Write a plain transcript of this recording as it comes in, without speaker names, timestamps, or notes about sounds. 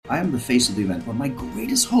I am the face of the event. But my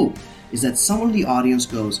greatest hope is that someone in the audience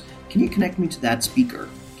goes, can you connect me to that speaker?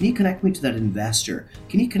 Can you connect me to that investor?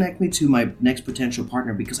 Can you connect me to my next potential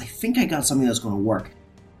partner? Because I think I got something that's going to work.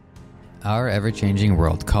 Our ever-changing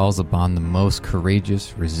world calls upon the most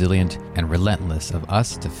courageous, resilient, and relentless of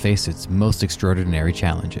us to face its most extraordinary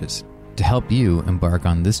challenges. To help you embark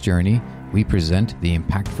on this journey, we present the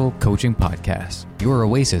Impactful Coaching Podcast, your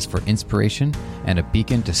oasis for inspiration and a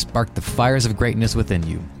beacon to spark the fires of greatness within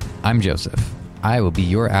you. I'm Joseph. I will be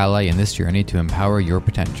your ally in this journey to empower your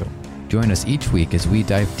potential. Join us each week as we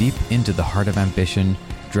dive deep into the heart of ambition,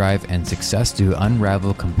 drive, and success to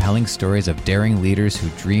unravel compelling stories of daring leaders who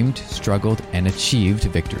dreamed, struggled, and achieved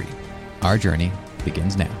victory. Our journey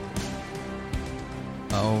begins now.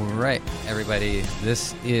 All right, everybody.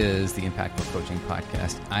 This is the Impactful Coaching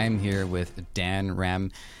Podcast. I'm here with Dan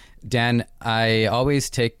Ram. Dan, I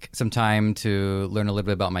always take some time to learn a little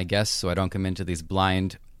bit about my guests so I don't come into these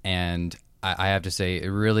blind. And I have to say, it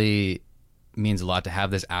really means a lot to have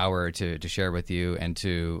this hour to share with you and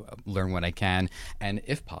to learn what I can, and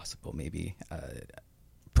if possible, maybe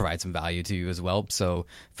provide some value to you as well. So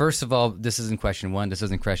first of all, this isn't question one, this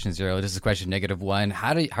isn't question zero, this is question -1.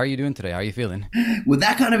 How are you doing today? How are you feeling? With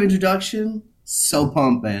that kind of introduction, so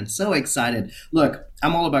pumped, man. So excited. Look,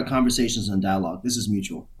 I'm all about conversations and dialogue. This is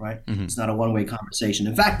mutual, right? Mm-hmm. It's not a one-way conversation.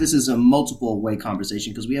 In fact, this is a multiple-way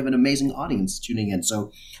conversation because we have an amazing audience tuning in.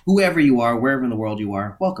 So whoever you are, wherever in the world you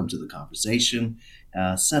are, welcome to the conversation.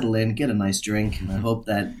 Settle in, get a nice drink, and I hope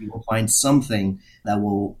that you will find something that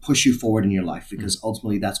will push you forward in your life, because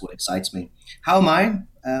ultimately that's what excites me. How am I?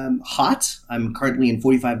 Hot. I'm currently in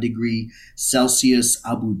 45°C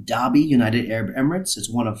Abu Dhabi, United Arab Emirates. It's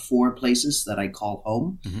one of 4 places that I call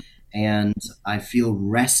home. Mm-hmm. And I feel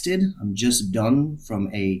rested. I'm just done from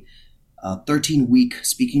a 13-week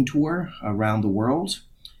speaking tour around the world.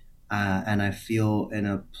 And I feel in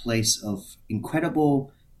a place of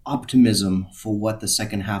incredible optimism for what the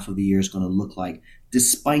second half of the year is going to look like,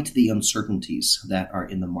 despite the uncertainties that are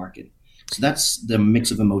in the market. So that's the mix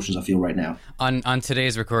of emotions I feel right now. On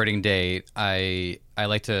today's recording day, I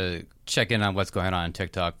like to check in on what's going on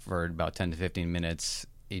TikTok for about 10 to 15 minutes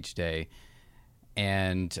each day.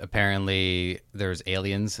 And apparently there's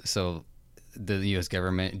aliens. So the U.S.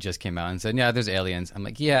 government just came out and said, yeah, there's aliens. I'm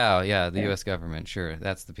like, yeah, the U.S. government, sure.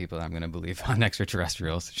 That's the people that I'm going to believe on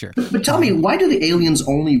extraterrestrials, sure. But tell me, why do the aliens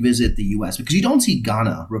only visit the U.S.? Because you don't see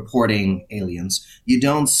Ghana reporting aliens. You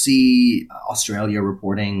don't see Australia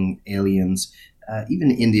reporting aliens.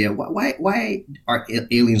 Even India. Why are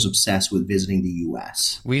aliens obsessed with visiting the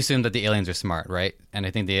U.S.? We assume that the aliens are smart, right? And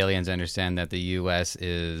I think the aliens understand that the U.S.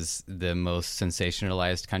 is the most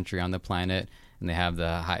sensationalized country on the planet, and they have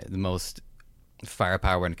the most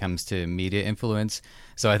firepower when it comes to media influence.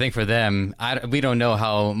 So I think for them, we don't know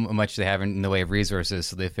how much they have in the way of resources.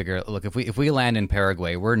 So they figure, look, if we land in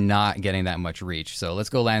Paraguay, we're not getting that much reach. So let's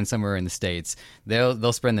go land somewhere in the States.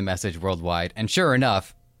 They'll spread the message worldwide. And sure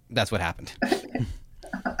enough, that's what happened.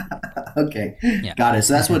 Okay. Yeah. Got it.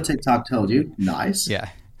 So that's what TikTok told you. Nice. Yeah.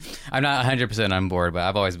 I'm not 100% on board, but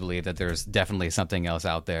I've always believed that there's definitely something else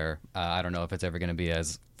out there. I don't know if it's ever going to be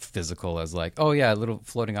as physical as like, oh yeah, little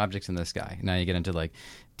floating objects in the sky. Now you get into like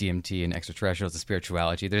DMT and extraterrestrials and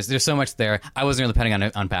spirituality. There's so much there. I wasn't really planning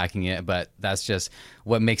on unpacking it, but that's just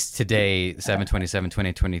what makes today,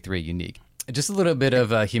 7/27/2023, unique. Just a little bit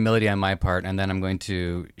of humility on my part, and then I'm going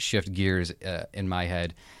to shift gears in my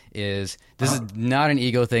head. This is not an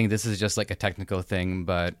ego thing. This is just like a technical thing,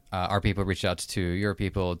 but our people reached out to your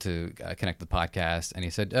people to connect the podcast, and he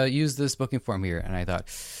said, use this booking form here. And I thought,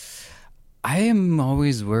 I am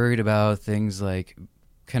always worried about things like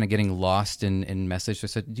kind of getting lost in message. So I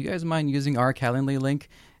said, do you guys mind using our Calendly link?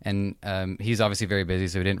 And he's obviously very busy,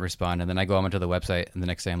 so he didn't respond. And then I go onto the website, and the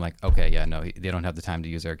next day I'm like, okay, yeah, no, they don't have the time to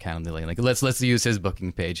use our Calendly link. Let's use his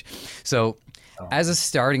booking page. So as a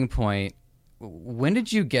starting point, when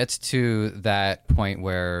did you get to that point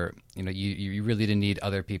where you really didn't need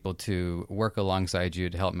other people to work alongside you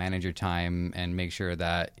to help manage your time and make sure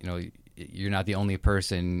that you're not the only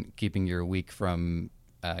person keeping your week from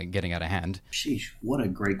getting out of hand? Sheesh, what a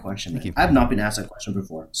great question. I've not been asked that question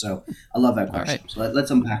before, so I love that question. Right. So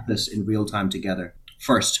let's unpack this in real time together.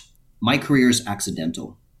 First, my career is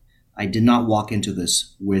accidental. I did not walk into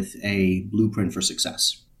this with a blueprint for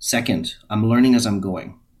success. Second, I'm learning as I'm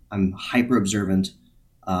going. I'm hyper observant,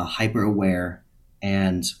 hyper aware,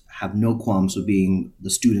 and have no qualms with being the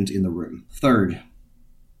student in the room. Third,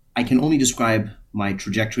 I can only describe my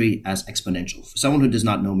trajectory as exponential. For someone who does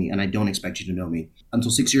not know me, and I don't expect you to know me,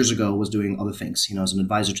 until 6 years ago, I was doing other things. I was an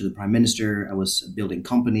advisor to the prime minister. I was building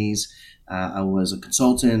companies. I was a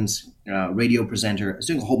consultant, radio presenter. I was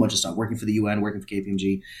doing a whole bunch of stuff, working for the UN, working for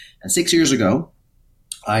KPMG. And 6 years ago,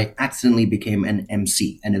 I accidentally became an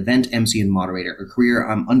MC, an event MC and moderator, a career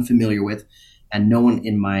I'm unfamiliar with, and no one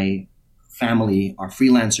in my family are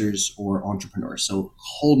freelancers or entrepreneurs. So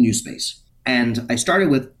whole new space. And I started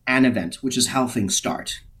with an event, which is how things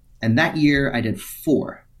start. And that year I did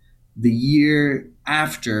 4. The year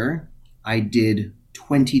after I did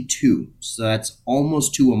 22. So that's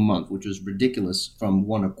almost 2 a month, which was ridiculous from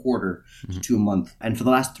 1 a quarter to 2 a month. And for the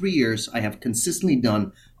last 3 years, I have consistently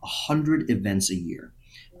done 100 events a year.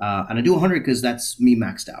 And I do 100 because that's me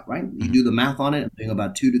maxed out, right? You do the math on it. I'm doing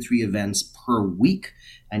about 2 to 3 events per week.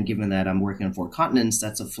 And given that I'm working on 4 continents,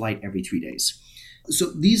 that's a flight every 3 days.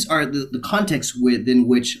 So these are the context within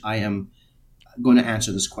which I am going to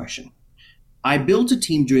answer this question. I built a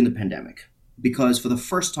team during the pandemic because for the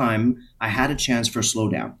first time, I had a chance for a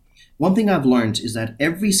slowdown. One thing I've learned is that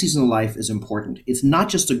every season of life is important. It's not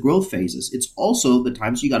just the growth phases. It's also the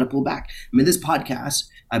times you got to pull back. I mean, this podcast,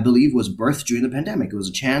 I believe, was birthed during the pandemic. It was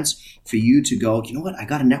a chance for you to go, you know what? I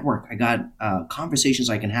got a network. I got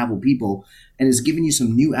conversations I can have with people, and it's giving you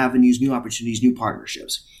some new avenues, new opportunities, new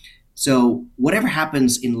partnerships. So whatever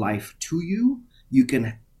happens in life to you, you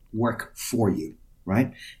can work for you,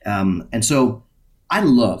 right? And so I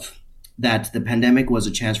love that the pandemic was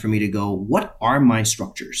a chance for me to go, what are my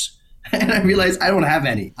structures? And I realized I don't have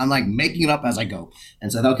any. I'm like making it up as I go.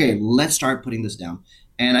 And said, okay, let's start putting this down.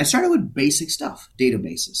 And I started with basic stuff,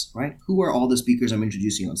 databases, right? Who are all the speakers I'm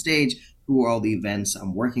introducing on stage? Who are all the events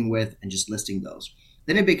I'm working with? And just listing those.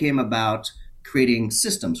 Then it became about creating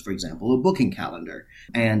systems, for example, a booking calendar.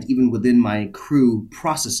 And even within my crew,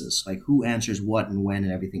 processes, like who answers what and when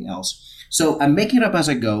and everything else. So I'm making it up as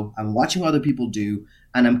I go. I'm watching what other people do.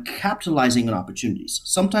 And I'm capitalizing on opportunities.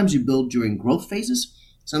 Sometimes you build during growth phases.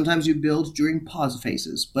 Sometimes you build during pause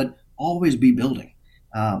phases, but always be building.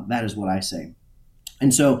 That is what I say.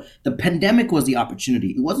 And so the pandemic was the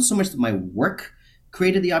opportunity. It wasn't so much that my work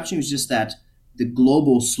created the opportunity. It was just that the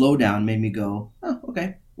global slowdown made me go, oh,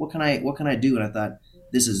 okay, what can I do? And I thought,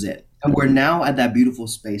 this is it. And we're now at that beautiful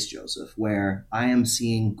space, Joseph, where I am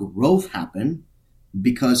seeing growth happen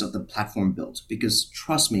because of the platform built. Because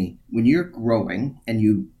trust me, when you're growing and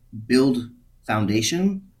you build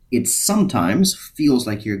foundation, it sometimes feels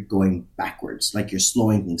like you're going backwards, like you're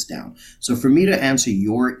slowing things down. So for me to answer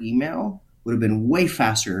your email would have been way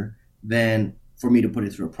faster than for me to put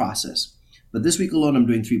it through a process. But this week alone, I'm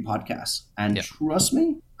doing 3 podcasts. And Trust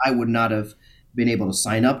me, I would not have been able to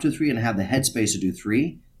sign up to 3 and have the headspace to do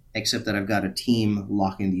 3, except that I've got a team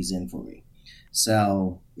locking these in for me.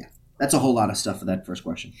 So yeah. That's a whole lot of stuff for that first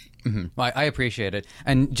question. Mm-hmm. Well, I appreciate it.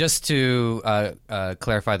 And just to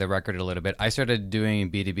clarify the record a little bit, I started doing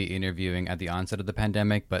B2B interviewing at the onset of the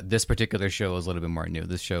pandemic, but this particular show is a little bit more new.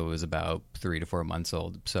 This show is about 3 to 4 months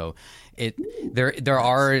old. So there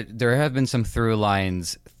have been some through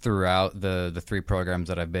lines throughout the 3 programs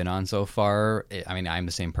that I've been on so far. I mean, I'm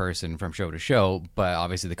the same person from show to show, but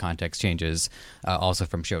obviously the context changes also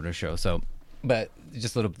from show to show. But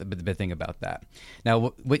just a little bit thing about that.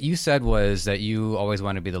 Now, what you said was that you always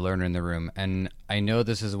want to be the learner in the room. And I know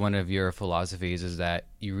this is one of your philosophies, is that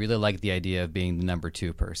you really like the idea of being the number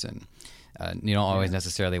 2 person. You don't always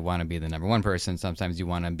necessarily want to be the number 1 person. Sometimes you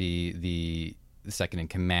want to be the second in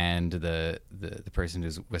command, the person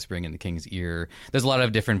who's whispering in the king's ear. There's a lot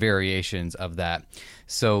of different variations of that.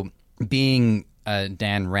 So being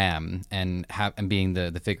Dan Ram and being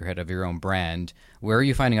the figurehead of your own brand, where are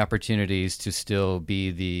you finding opportunities to still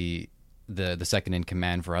be the second in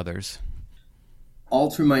command for others?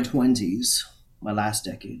 All through my 20s, my last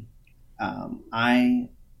decade, I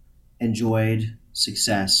enjoyed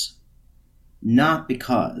success not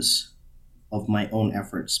because of my own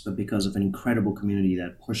efforts, but because of an incredible community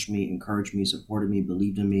that pushed me, encouraged me, supported me,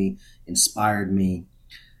 believed in me, inspired me.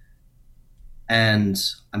 And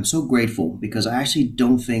I'm so grateful because I actually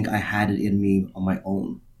don't think I had it in me on my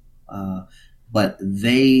own. But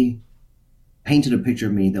they painted a picture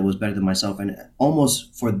of me that was better than myself. And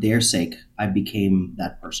almost for their sake, I became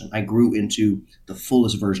that person. I grew into the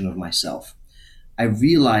fullest version of myself. I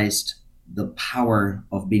realized the power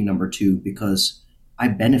of being number 2 because I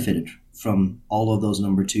benefited from all of those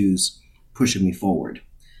number 2s pushing me forward.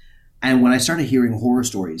 And when I started hearing horror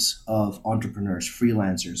stories of entrepreneurs,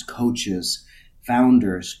 freelancers, coaches,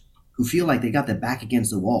 founders who feel like they got their back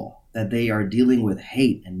against the wall, that they are dealing with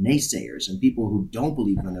hate and naysayers and people who don't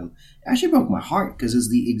believe in them, it actually broke my heart because it's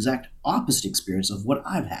the exact opposite experience of what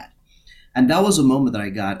I've had. And that was a moment that I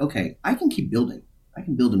got, okay, I can keep building. I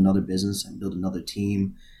can build another business and build another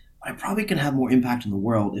team, but I probably can have more impact in the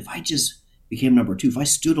world if I just became number two, if I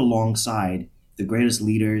stood alongside the greatest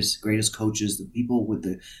leaders, greatest coaches, the people with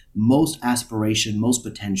the most aspiration, most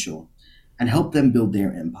potential, and help them build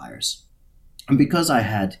their empires. And because I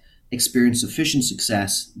had experienced sufficient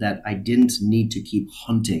success that I didn't need to keep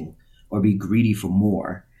hunting or be greedy for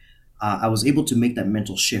more, I was able to make that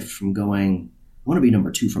mental shift from going, I want to be number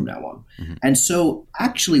two from now on. Mm-hmm. And so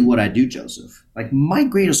actually what I do, Joseph, like my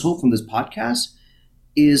greatest hope from this podcast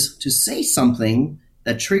is to say something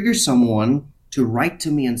that triggers someone to write to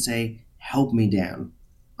me and say, help me, Dan.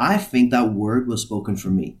 I think that word was spoken for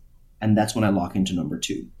me. And that's when I lock into number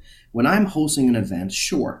two. When I'm hosting an event,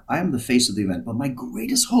 sure, I am the face of the event, but my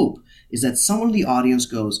greatest hope is that someone in the audience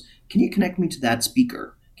goes, can you connect me to that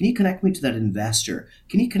speaker? Can you connect me to that investor?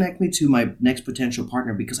 Can you connect me to my next potential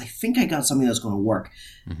partner? Because I think I got something that's going to work.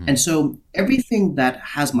 Mm-hmm. And so everything that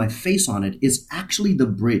has my face on it is actually the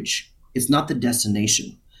bridge. It's not the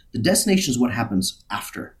destination. The destination is what happens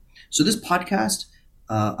after. So this podcast,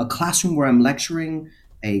 a classroom where I'm lecturing,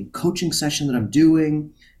 a coaching session that I'm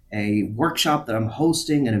doing, a workshop that I'm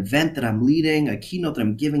hosting, an event that I'm leading, a keynote that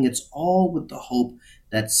I'm giving, it's all with the hope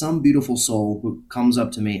that some beautiful soul who comes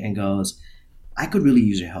up to me and goes, I could really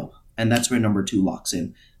use your help. And that's where number two locks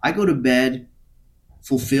in. I go to bed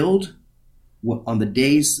fulfilled on the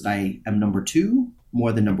days that I am number two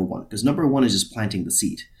more than number one, because number one is just planting the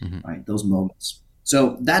seed, mm-hmm. right? Those moments.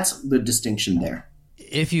 So that's the distinction there.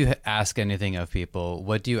 If you ask anything of people,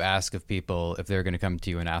 what do you ask of people if they're going to come to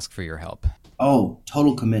you and ask for your help? Oh,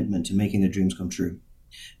 total commitment to making their dreams come true.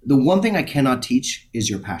 The one thing I cannot teach is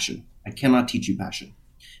your passion. I cannot teach you passion.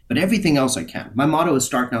 But everything else I can. My motto is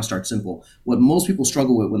start now, start simple. What most people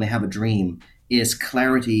struggle with when they have a dream is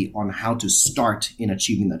clarity on how to start in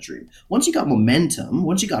achieving that dream. Once you got momentum,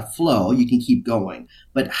 once you got flow, you can keep going.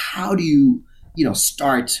 But how do you,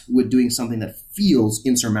 start with doing something that feels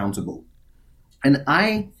insurmountable? And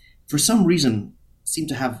I, for some reason, seem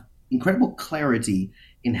to have incredible clarity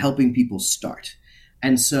in helping people start.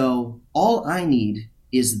 And so all I need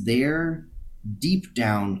is their deep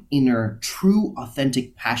down inner true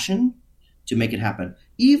authentic passion to make it happen.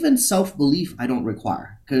 Even self-belief I don't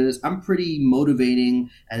require, because I'm pretty motivating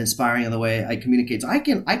and inspiring in the way I communicate. So I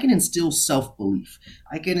can instill self-belief.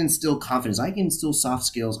 I can instill confidence. I can instill soft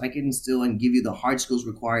skills. I can instill and give you the hard skills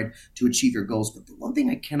required to achieve your goals. But the one thing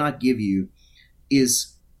I cannot give you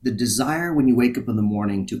is the desire when you wake up in the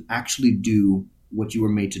morning to actually do what you were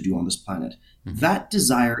made to do on this planet. Mm-hmm. That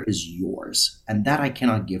desire is yours, and that I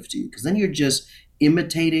cannot give to you, because then you're just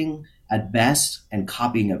imitating at best and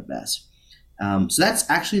copying at best. So that's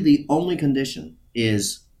actually the only condition,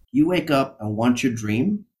 is you wake up and want your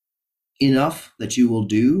dream enough that you will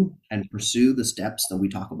do and pursue the steps that we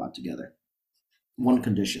talk about together. One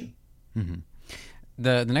condition. Mm-hmm.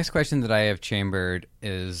 The next question that I have chambered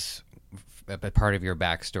is a part of your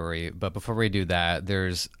backstory, but before we do that,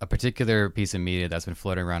 there's a particular piece of media that's been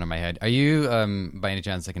floating around in my head. Are you, by any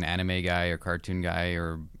chance, like an anime guy or cartoon guy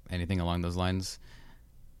or anything along those lines?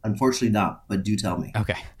 Unfortunately not, but do tell me.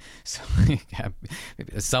 Okay. So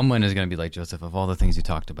someone is going to be like, Joseph, of all the things you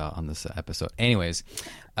talked about on this episode. Anyways,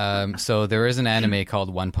 so there is an anime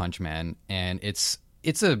called One Punch Man, and it's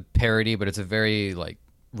a parody, but it's a very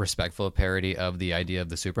respectful parody of the idea of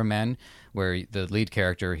the Superman, where the lead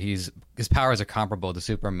character, his powers are comparable to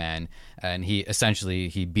Superman, and he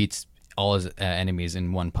beats all his enemies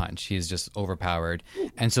in one punch. He's just overpowered.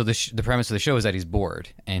 And so the premise of the show is that he's bored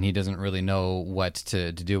and he doesn't really know what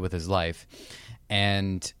to do with his life.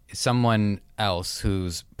 And someone else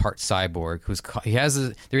who's part cyborg,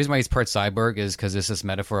 the reason why he's part cyborg is because it's this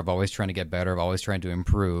metaphor of always trying to get better, of always trying to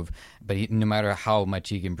improve. But no matter how much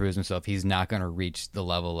he improves himself, he's not going to reach the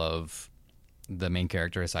level of the main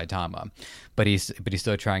character, Saitama. But he's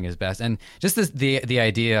still trying his best. And just the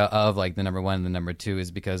idea of the number one and the number two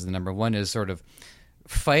is because the number one is sort of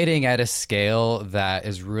fighting at a scale that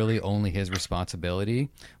is really only his responsibility,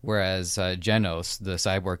 whereas Genos, the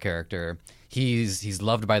cyborg character, he's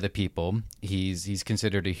loved by the people. He's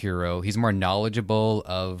considered a hero. He's more knowledgeable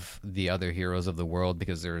of the other heroes of the world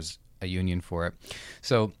because there's a union for it.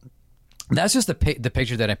 So that's just the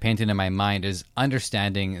picture that I painted in my mind, is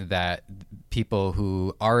understanding that people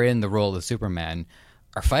who are in the role of Superman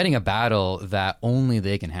are fighting a battle that only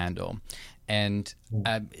they can handle. And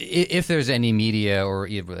if there's any media, or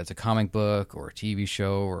either that's a comic book or a TV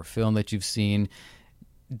show or a film that you've seen,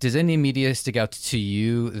 does any media stick out to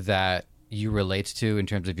you that you relate to in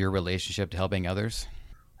terms of your relationship to helping others?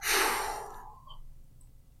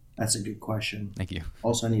 That's a good question. Thank you.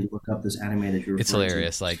 Also, I need to look up this anime that you're referring to. It's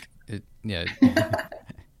hilarious. Yeah.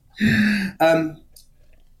 Um,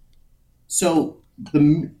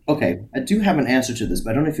 okay, I do have an answer to this,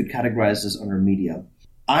 but I don't know if you'd categorize this under media.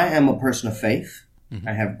 I am a person of faith. I Hmm.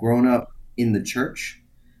 have grown up in the church,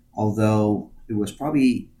 although it was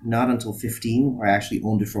probably not until 15 where I actually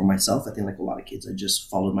owned it for myself. I think, like a lot of kids, I just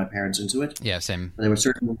followed my parents into it. Yeah, same. But there were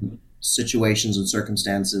certain situations and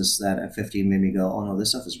circumstances that at 15 made me go, oh no,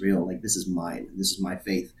 this stuff is real. Like, this is mine. This is my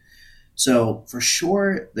faith. So, for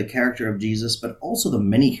sure, the character of Jesus, but also the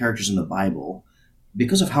many characters in the Bible,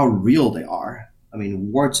 because of how real they are. I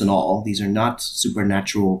mean, warts and all, these are not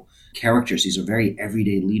supernatural characters. These are very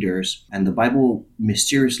everyday leaders. And the Bible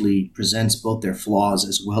mysteriously presents both their flaws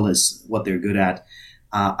as well as what they're good at.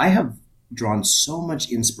 I have drawn so much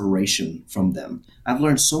inspiration from them. I've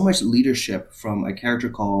learned so much leadership from a character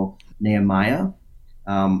called Nehemiah,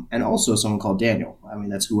 and also someone called Daniel. I mean,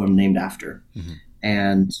 that's who I'm named after. Hmm.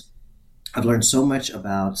 And I've learned so much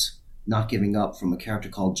about not giving up from a character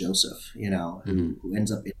called Joseph, Hmm. who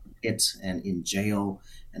ends up in it and in jail,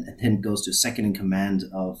 and then goes to second in command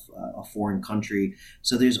of a foreign country.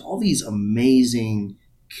 So there's all these amazing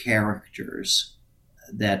characters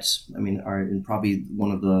that, I mean, are in probably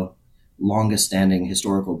one of the longest standing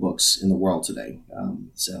historical books in the world today.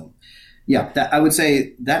 Yeah, that I would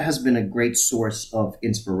say that has been a great source of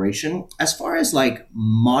inspiration. As far as like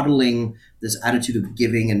modeling this attitude of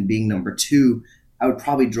giving and being number two, I would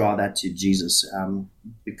probably draw that to Jesus,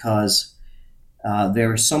 because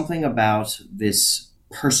there is something about this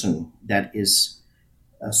person that is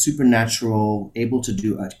supernatural, able to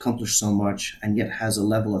do accomplish so much, and yet has a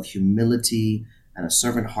level of humility and a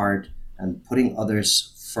servant heart and putting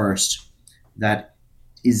others first that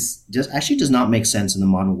is just actually does not make sense in the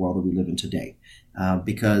modern world that we live in today.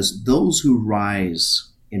 Because those who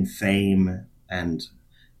rise in fame and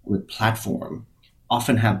with platform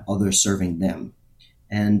often have others serving them.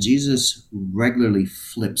 And Jesus regularly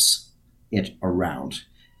flips it around.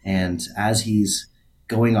 And as he's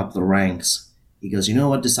going up the ranks, he goes, you know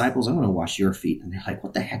what, disciples, I'm going to wash your feet. And they're like,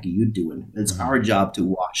 what the heck are you doing? It's Hmm. our job to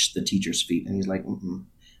wash the teacher's feet. And he's like,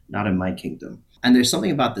 not in my kingdom. And there's something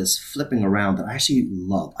about this flipping around that I actually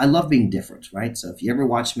love. I love being different, right? So if you ever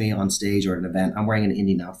watch me on stage or at an event, I'm wearing an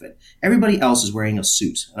Indian outfit. Everybody else is wearing a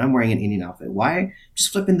suit, and I'm wearing an Indian outfit. Why?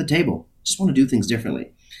 Just flipping the table. Just want to do things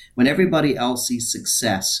differently. When everybody else sees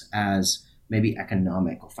success as maybe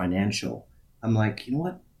economic or financial, I'm like, you know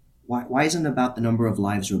what? Why isn't it about the number of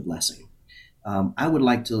lives we're blessing? I would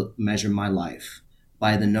like to measure my life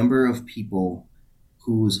by the number of people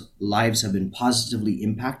whose lives have been positively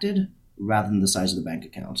impacted rather than the size of the bank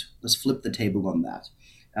account. Let's flip the table on that.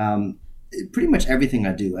 Pretty much everything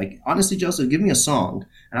I do, like honestly, Joseph, give me a song,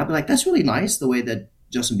 and I'll be like, that's really nice the way that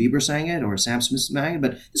Justin Bieber sang it or Sam Smith sang it,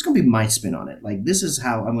 but it's going to be my spin on it. Like this is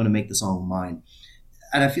how I'm going to make the song mine.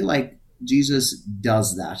 And I feel like Jesus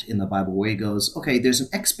does that in the Bible, where he goes, okay, there's an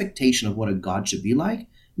expectation of what a God should be like.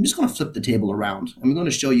 I'm just going to flip the table around. I'm going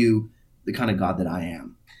to show you the kind of God that I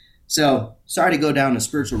am. So sorry to go down a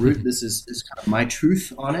spiritual route. This is kind of my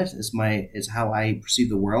truth on it. Is how I perceive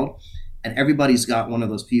the world, and everybody's got one of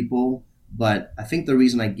those people. But I think the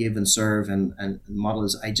reason I give and serve and model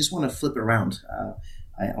is I just want to flip it around.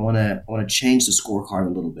 I want to change the scorecard a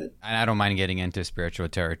little bit. And I don't mind getting into spiritual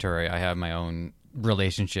territory. I have my own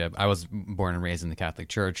relationship. I was born and raised in the Catholic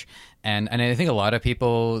Church, and I think a lot of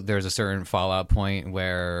people, there's a certain fallout point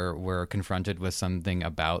where we're confronted with something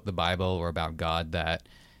about the Bible or about God that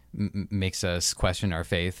makes us question our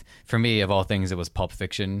faith. For me, of all things, it was Pulp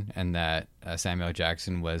Fiction, and that Samuel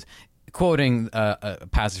Jackson was quoting a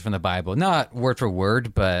passage from the Bible, not word for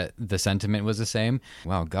word, but the sentiment was the same.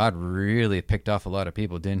 Wow, God really picked off a lot of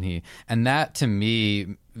people, didn't he? And that to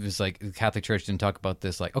me was like, the Catholic Church didn't talk about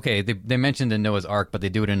this. Like, okay, they mentioned the Noah's Ark, but they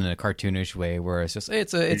do it in a cartoonish way where it's just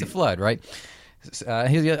it's a flood, right?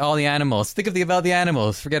 Here's all the animals. Think about the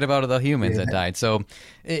animals. Forget about the humans that died. So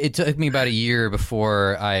it took me about a year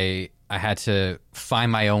before I had to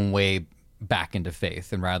find my own way back into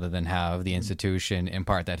faith, and rather than have the institution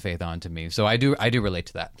impart that faith onto me. So I do relate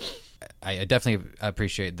to that. I definitely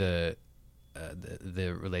appreciate the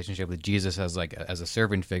relationship with Jesus as a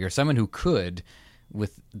servant figure, someone who could,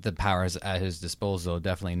 with the powers at his disposal,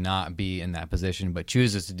 definitely not be in that position, but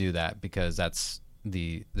chooses to do that because that's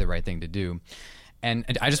the right thing to do. And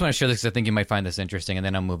I just want to share this because I think you might find this interesting, and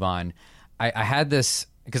then I'll move on. I had this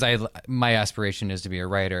because my aspiration is to be a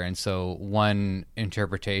writer, and so one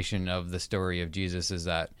interpretation of the story of Jesus is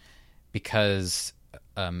that because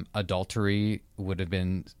adultery would have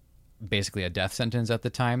been basically a death sentence at the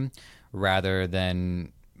time, rather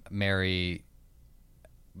than Mary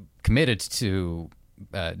committed to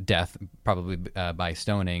death, probably by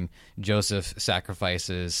stoning, Joseph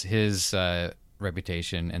sacrifices his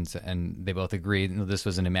reputation, and they both agreed, no, this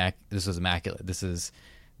was immaculate. This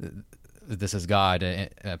is God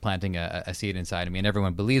planting a seed inside of me, and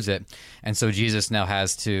everyone believes it. And so Jesus now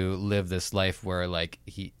has to live this life where like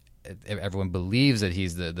everyone believes that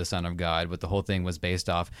he's the Son of God, but the whole thing was based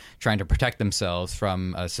off trying to protect themselves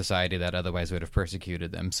from a society that otherwise would have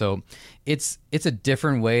persecuted them. So it's a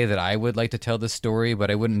different way that I would like to tell this story,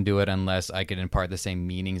 but I wouldn't do it unless I could impart the same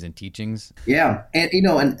meanings and teachings. Yeah. And,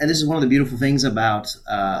 and this is one of the beautiful things about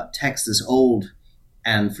text is old.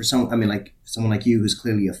 And for someone like you, who's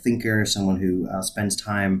clearly a thinker, someone who spends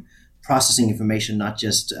time processing information, not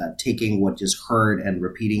just taking what is heard and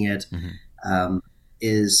repeating it,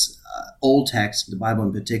 is old text, the Bible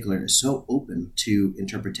in particular, is so open to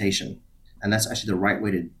interpretation. And that's actually the right way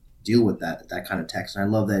to deal with that kind of text. And I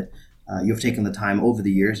love that you've taken the time over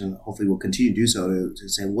the years, and hopefully will continue to do so, to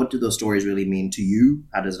say, what do those stories really mean to you?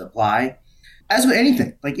 How does it apply? As with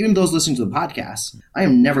anything, like even those listening to the podcast, I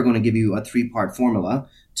am never going to give you a 3-part formula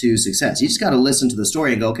to success. You just got to listen to the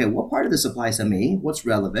story and go, okay, what part of this applies to me? What's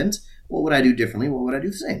relevant? What would I do differently? What would I do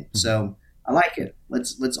the same? So I like it.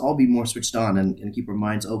 Let's all be more switched on and keep our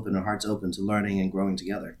minds open, our hearts open to learning and growing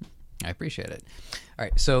together. I appreciate it. All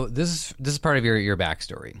right, so this is part of your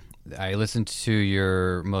backstory. I listened to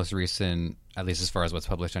your most recent, at least as far as what's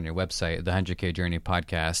published on your website, the 100K Journey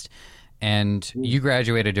podcast, and you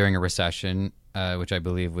graduated during a recession, which I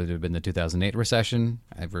believe would have been the 2008 recession.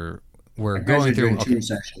 We're going through two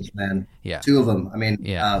recessions, man. Yeah, 2 of them. I mean,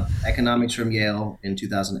 economics from Yale in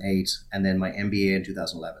 2008, and then my MBA in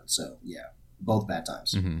 2011. So yeah, both bad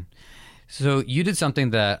times. Mm-hmm. So you did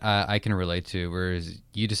something that I can relate to, whereas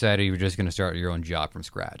you decided you were just going to start your own job from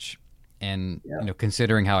scratch, and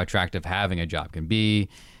considering how attractive having a job can be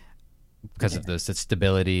because of the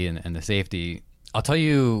stability and the safety. I'll tell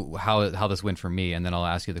you how this went for me, and then I'll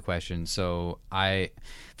ask you the question. So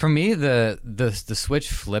for me, the switch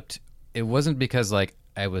flipped. It wasn't because like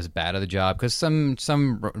I was bad at the job, because some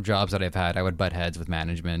jobs that I've had, I would butt heads with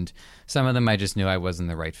management. Some of them I just knew I wasn't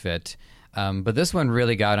the right fit. But this one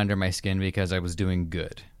really got under my skin because I was doing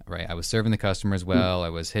good, right? I was serving the customers well. I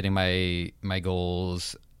was hitting my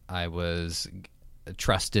goals. I was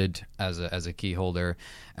trusted as a key holder.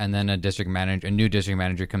 And then a new district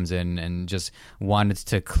manager comes in and just wanted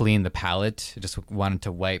to clean the palette, just wanted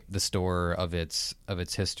to wipe the store of its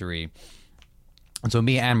history. And so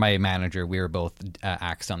me and my manager, we were both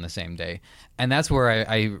axed on the same day. And that's where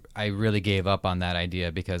I really gave up on that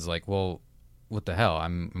idea, because like, well, what the hell?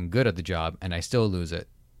 I'm good at the job and I still lose it.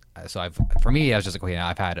 So for me, I was just like, okay,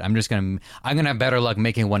 I've had it. I'm gonna have better luck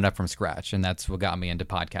making one up from scratch, and that's what got me into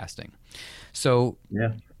podcasting. So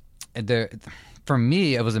for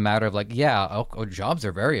me, it was a matter of like, jobs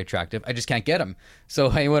are very attractive. I just can't get them. So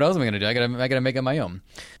hey, what else am I gonna do? I gotta make it my own.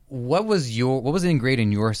 What was ingrained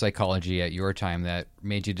in your psychology at your time that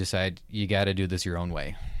made you decide you got to do this your own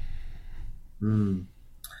way?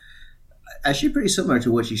 Actually, pretty similar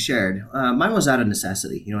to what you shared. Mine was out of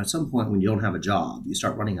necessity. At some point when you don't have a job, you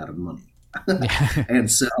start running out of money.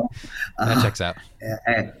 And so that checks out.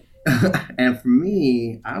 And for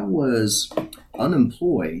me, I was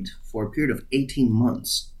unemployed for a period of 18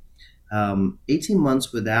 months. 18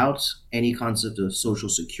 months without any concept of social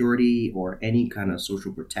security or any kind of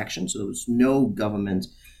social protection. So there was no government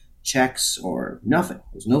checks or nothing.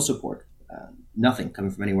 There was no support, nothing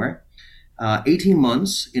coming from anywhere. 18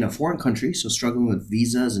 months in a foreign country, so struggling with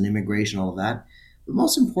visas and immigration, all of that. But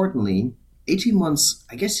most importantly, 18 months,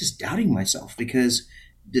 I guess, just doubting myself, because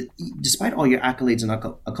despite all your accolades and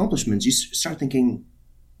accomplishments, you start thinking,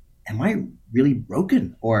 am I really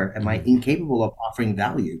broken, or am I incapable of offering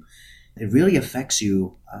value? It really affects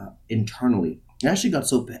you internally. It actually got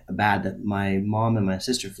so bad that my mom and my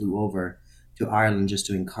sister flew over to Ireland just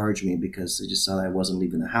to encourage me, because they just saw that I wasn't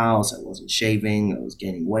leaving the house, I wasn't shaving, I was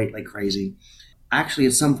gaining weight like crazy. Actually,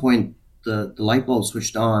 at some point, the light bulb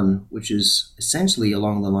switched on, which is essentially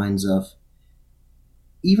along the lines of,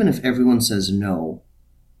 even if everyone says no,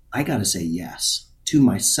 I got to say yes to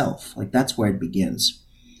myself. Like, that's where it begins.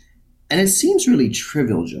 And it seems really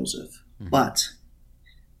trivial, Joseph, but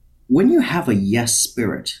when you have a yes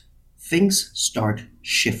spirit, things start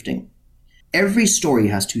shifting. Every story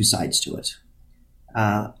has 2 sides to it.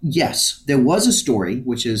 Yes, there was a story,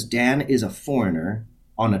 which is Dan is a foreigner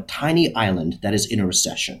on a tiny island that is in a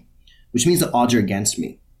recession, which means the odds are against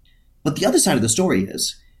me. But the other side of the story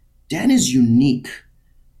is Dan is unique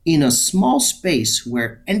in a small space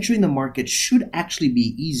where entering the market should actually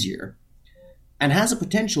be easier, and has a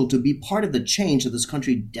potential to be part of the change that this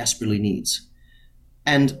country desperately needs.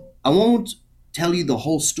 And I won't tell you the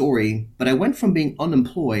whole story, but I went from being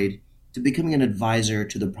unemployed to becoming an advisor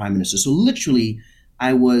to the prime minister. So literally,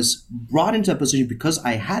 I was brought into a position because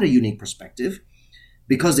I had a unique perspective,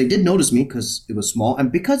 because they did notice me because it was small.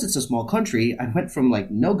 And because it's a small country, I went from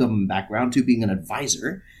like no government background to being an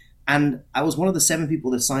advisor. And I was one of the 7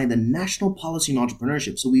 people that signed the National Policy on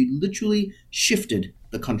Entrepreneurship. So we literally shifted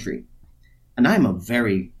the country. And I'm a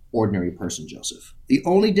very ordinary person, Joseph. The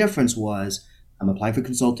only difference was I'm applying for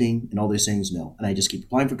consulting and all these things, no. And I just keep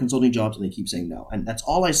applying for consulting jobs and they keep saying no. And that's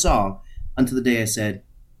all I saw until the day I said,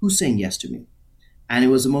 who's saying yes to me? And it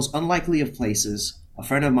was the most unlikely of places. A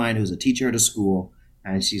friend of mine who's a teacher at a school,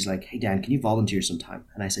 and she's like, hey, Dan, can you volunteer sometime?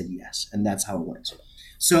 And I said, yes. And that's how it went.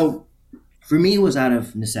 So for me, it was out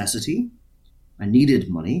of necessity. I needed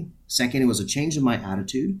money. Second, it was a change in my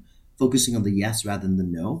attitude, focusing on the yes rather than the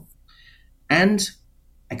no. And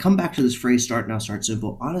I come back to this phrase, start now, start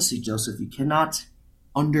simple. Honestly, Joseph, you cannot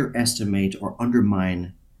underestimate or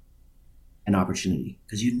undermine an opportunity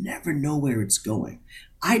because you never know where it's going.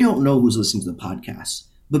 I don't know who's listening to the podcast,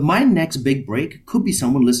 but my next big break could be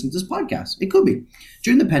someone listening to this podcast. It could be.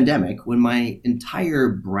 During the pandemic, when my entire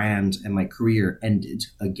brand and my career ended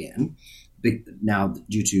again, now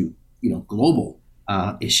due to global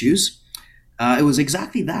issues, it was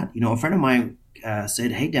exactly that. A friend of mine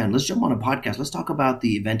said, hey, Dan, let's jump on a podcast. Let's talk about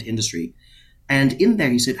the event industry. And in there,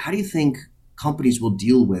 he said, how do you think companies will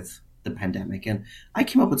deal with the pandemic? And I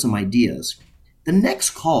came up with some ideas. The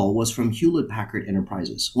next call was from Hewlett-Packard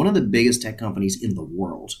Enterprises, one of the biggest tech companies in the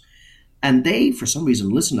world. And they, for some reason,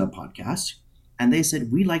 listened to a podcast, and they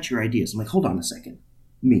said, we liked your ideas. I'm like, hold on a second.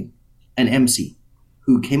 Me, an MC,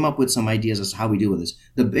 who came up with some ideas as to how we deal with this.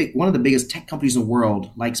 One of the biggest tech companies in the world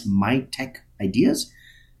likes my tech ideas.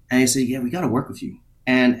 And I said, yeah, we got to work with you.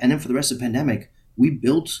 And then for the rest of the pandemic, we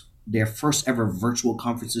built their first ever virtual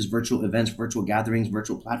conferences, virtual events, virtual gatherings,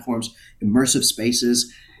 virtual platforms, immersive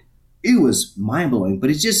spaces. It was mind-blowing, but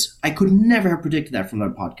it's just, I could never have predicted that from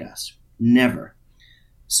that podcast. Never.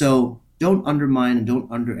 So don't undermine and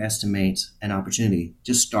don't underestimate an opportunity.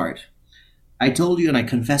 Just start. I told you, and I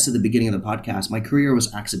confessed at the beginning of the podcast, my career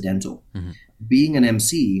was accidental. Mm-hmm. Being an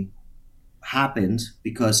MC happened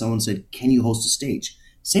because someone said, can you host a stage?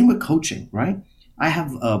 Same with coaching, right? I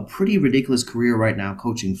have a pretty ridiculous career right now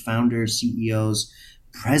coaching founders, CEOs,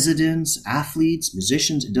 presidents, athletes,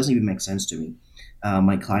 musicians. It doesn't even make sense to me,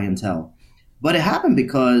 my clientele. But it happened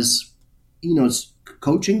because,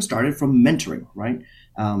 coaching started from mentoring, right?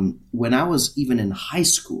 When I was even in high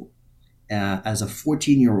school, as a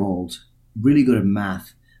 14-year-old, really good at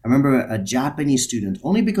math, I remember a Japanese student,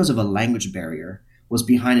 only because of a language barrier, was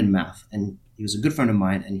behind in math. And he was a good friend of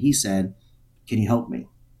mine. And he said, can you help me?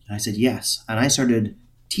 And I said, yes. And I started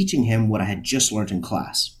teaching him what I had just learned in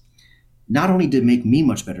class. Not only did it make me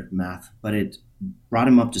much better at math, but it brought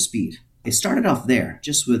him up to speed. It started off there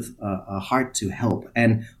just with a heart to help.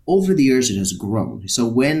 And over the years, it has grown. So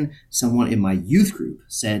when someone in my youth group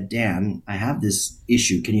said, Dan, I have this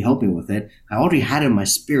issue. Can you help me with it? I already had in my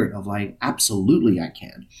spirit of like, absolutely, I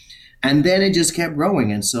can. And then it just kept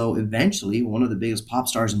growing. And so eventually one of the biggest pop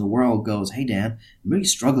stars in the world goes, hey, Dan, I'm really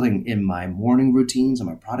struggling in my morning routines and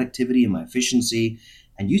my productivity and my efficiency.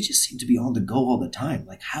 And you just seem to be on the go all the time.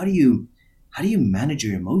 Like, how do you manage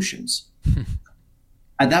your emotions?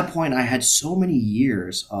 At that point, I had so many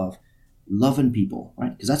years of loving people,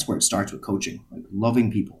 right? Because that's where it starts with coaching, like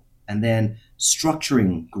loving people and then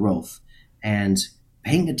structuring growth and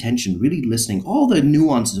paying attention, really listening, all the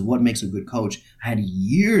nuances of what makes a good coach. I had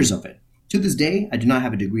years of it. To this day, I do not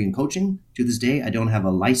have a degree in coaching. To this day, I don't have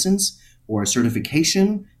a license or a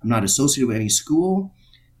certification. I'm not associated with any school.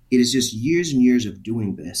 It is just years and years of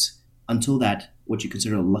doing this until that, what you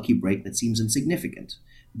consider a lucky break that seems insignificant.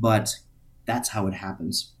 But that's how it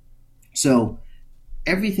happens. So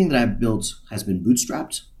everything that I've built has been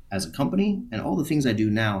bootstrapped as a company, and all the things I do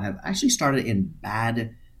now have actually started in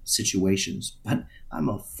bad situations. But I'm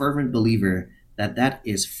a fervent believer that that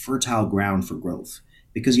is fertile ground for growth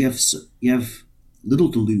because you have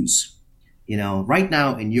little to lose. Right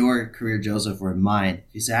now in your career, Joseph, or in mine,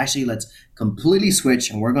 you say, actually, let's completely switch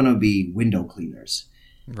and we're going to be window cleaners.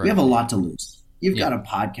 Right. We have a lot to lose. You've got a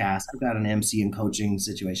podcast. I've got an MC and coaching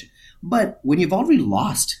situation. But when you've already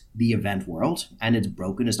lost the event world and it's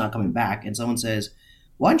broken, it's not coming back, and someone says,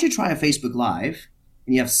 why don't you try a Facebook Live?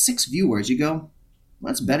 And you have 6 viewers, you go,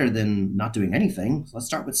 well, that's better than not doing anything. So let's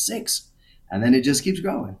start with 6. And then it just keeps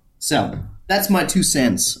growing. So that's my 2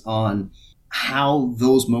 cents on how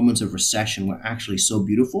those moments of recession were actually so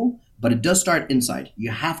beautiful. But it does start inside. You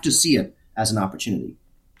have to see it as an opportunity.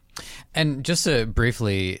 And just to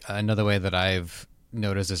briefly, another way that I've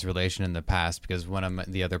noticed this relation in the past, because one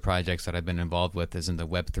of the other projects that I've been involved with is in the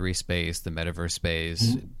Web3 space, the metaverse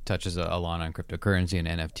space, touches a lot on cryptocurrency and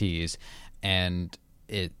NFTs. And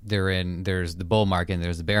there's the bull market and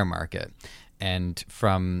there's the bear market. And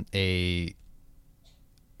from a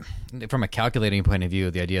calculating point of view,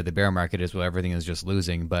 the idea of the bear market is, well, everything is just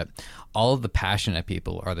losing. But all of the passionate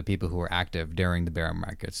people are the people who are active during the bear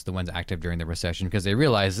markets, the ones active during the recession, because they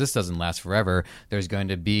realize this doesn't last forever. There's going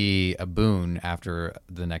to be a boon after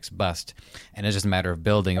the next bust. And it's just a matter of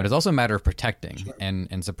building. But it's also a matter of protecting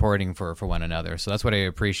and supporting for one another. So that's what I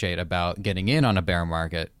appreciate about getting in on a bear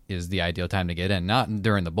market, is the ideal time to get in, not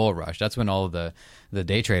during the bull rush. That's when all of the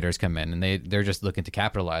day traders come in, and they're just looking to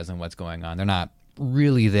capitalize on what's going on. They're not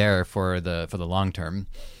really there for the long term.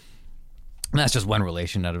 And that's just one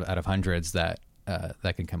relation out of hundreds that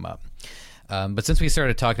can come up. But since we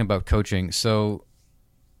started talking about coaching,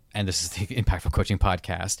 and this is the Impactful Coaching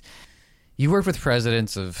Podcast, you work with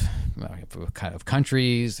presidents of kind of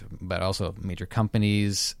countries, but also major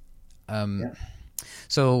companies.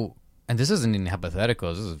 So, and this isn't even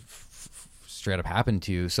hypothetical. This is straight up happened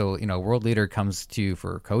to you. So, a world leader comes to you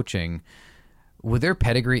for coaching. Would their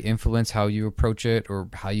pedigree influence how you approach it, or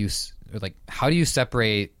how do you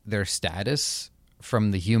separate their status from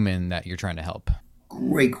the human that you're trying to help?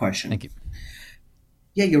 Great question. Thank you.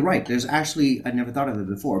 Yeah, you're right. There's actually, I never thought of it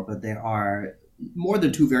before, but there are more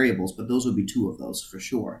than two variables, but those would be two of those for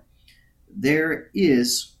sure. There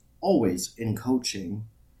is always in coaching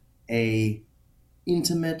a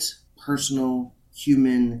intimate, personal,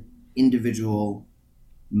 human, individual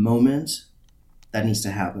moment that needs to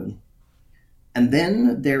happen. And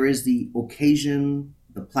then there is the occasion,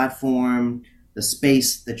 the platform, the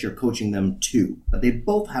space that you're coaching them to. But they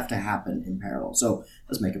both have to happen in parallel. So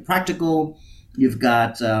let's make it practical. You've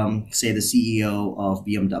got, say, the CEO of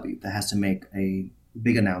BMW that has to make a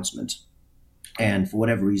big announcement. And for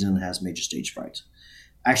whatever reason, has major stage fright.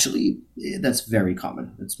 Actually, that's very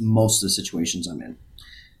common. It's most of the situations I'm in.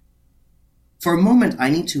 For a moment, I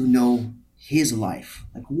need to know his life.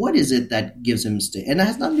 Like, what is it that gives him and it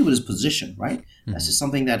has nothing to do with his position, right? Mm-hmm. That's just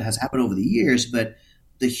something that has happened over the years, but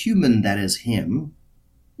the human that is him,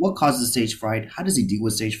 what causes stage fright? How does he deal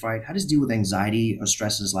with stage fright? How does he deal with anxiety or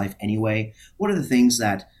stress in his life anyway? What are the things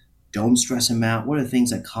that don't stress him out? What are the things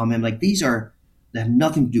that calm him? Like, they have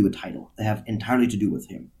nothing to do with title. They have entirely to do with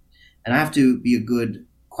him. And I have to be a good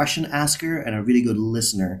question asker and a really good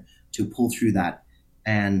listener to pull through that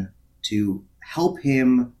and to help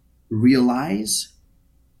him realize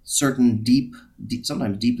certain deep,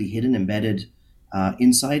 sometimes deeply hidden, embedded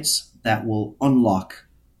insights that will unlock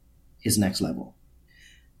his next level.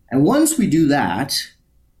 And once we do that,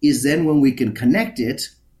 is then when we can connect it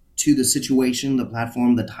to the situation, the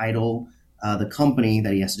platform, the title, the company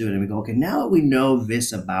that he has to do it. And we go, okay, now we know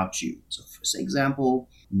this about you. So for example,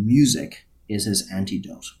 music is his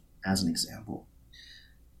antidote, as an example.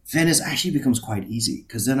 Then it actually becomes quite easy,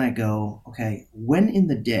 because then I go, okay, when in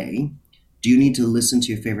the day do you need to listen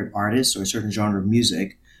to your favorite artist or a certain genre of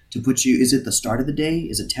music to put you, is it the start of the day?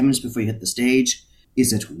 Is it 10 minutes before you hit the stage?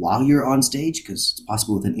 Is it while you're on stage? Because it's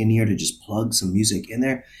possible with an in-ear to just plug some music in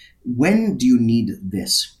there. When do you need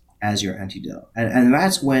this as your antidote? And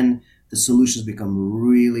that's when the solutions become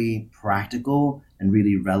really practical and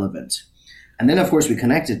really relevant. And then, of course, we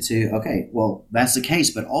connect it to, okay, well, that's the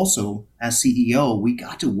case. But also, as CEO, we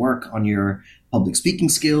got to work on your public speaking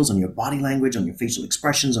skills, on your body language, on your facial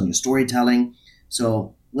expressions, on your storytelling.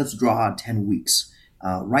 So let's draw out 10 weeks.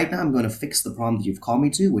 Right now, I'm going to fix the problem that you've called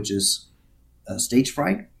me to, which is stage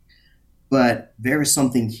fright. But there is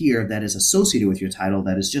something here that is associated with your title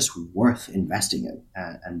that is just worth investing in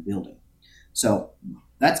and building. So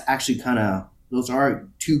that's actually those are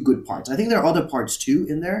two good parts. I think there are other parts too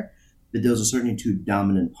in there, but those are certainly two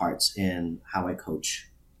dominant parts in how I coach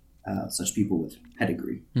such people with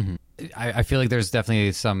pedigree. Mm-hmm. I feel like there's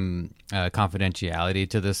definitely some confidentiality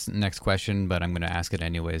to this next question, but I'm going to ask it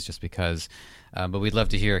anyways just because. But we'd love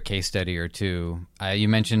to hear a case study or two. You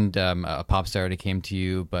mentioned a pop star that came to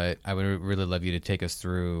you, but I would really love you to take us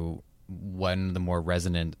through one of the more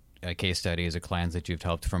resonant case studies or clients that you've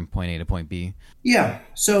helped from point A to point B. Yeah.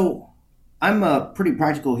 So I'm a pretty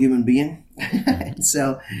practical human being.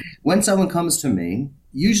 So when someone comes to me,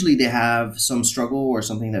 usually they have some struggle or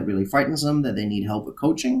something that really frightens them that they need help with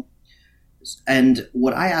coaching. And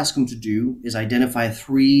what I ask them to do is identify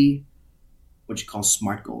 3, what you call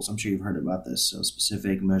SMART goals. I'm sure you've heard about this. So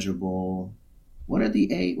specific, measurable. What are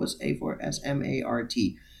the A? What's A for? SMART.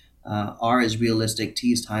 R is realistic.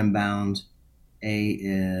 T is time bound. A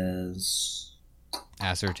is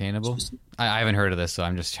ascertainable. I haven't heard of this, so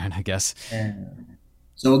I'm just trying to guess.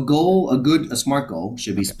 So a SMART goal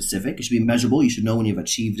should be specific. It should be measurable. You should know when you've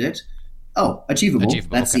achieved it. Oh, achievable.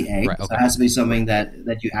 That's okay. The A. Right, okay. So it has to be something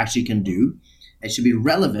that you actually can do. It should be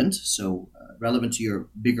relevant. So relevant to your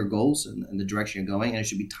bigger goals and the direction you're going, and it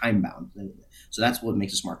should be time bound. So that's what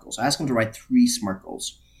makes a SMART goal. So I asked them to write 3 SMART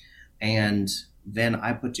goals, and then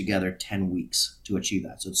I put together 10 weeks to achieve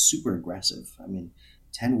that. So it's super aggressive. I mean,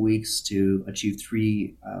 10 weeks to achieve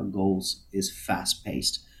 3 goals is fast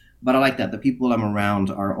paced. But I like that. The people I'm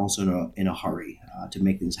around are also in a hurry to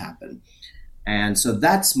make things happen. And so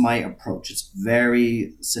that's my approach. It's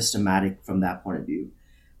very systematic from that point of view.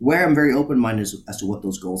 Where I'm very open-minded as to what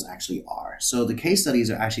those goals actually are. So the case studies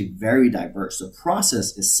are actually very diverse. The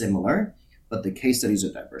process is similar, but the case studies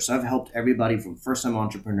are diverse. So I've helped everybody from first-time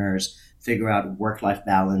entrepreneurs figure out work-life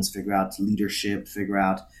balance, figure out leadership, figure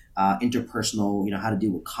out interpersonal, how to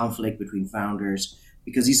deal with conflict between founders,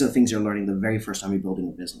 because these are things you're learning the very first time you're building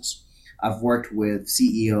a business. I've worked with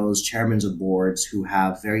CEOs, chairmen of boards who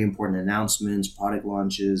have very important announcements, product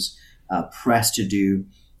launches, press to do,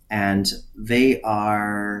 and they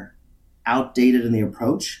are outdated in the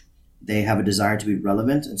approach. They have a desire to be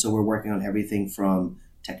relevant, and so we're working on everything from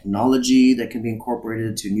technology that can be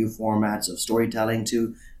incorporated to new formats of storytelling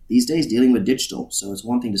to these days dealing with digital. So it's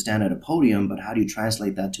one thing to stand at a podium, but how do you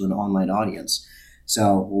translate that to an online audience?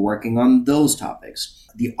 So we're working on those topics.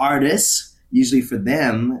 The artists, usually for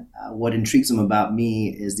them, what intrigues them about me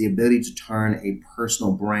is the ability to turn a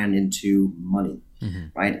personal brand into money,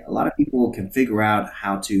 right? A lot of people can figure out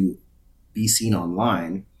how to be seen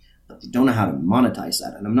online, but they don't know how to monetize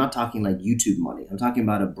that. And I'm not talking like YouTube money. I'm talking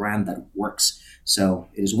about a brand that works. So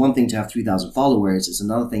it is one thing to have 3,000 followers. It's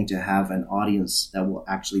another thing to have an audience that will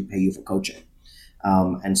actually pay you for coaching.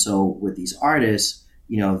 And so with these artists,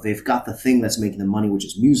 they've got the thing that's making them money, which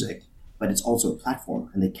is music, but it's also a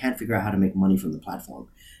platform, and they can't figure out how to make money from the platform.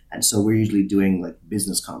 And so we're usually doing like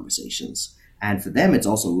business conversations. And for them, it's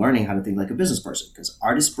also learning how to think like a business person, because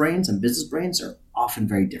artist brains and business brains are often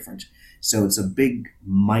very different. So it's a big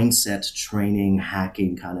mindset training,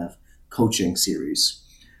 hacking kind of coaching series,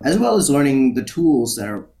 as well as learning the tools that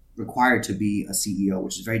are required to be a CEO,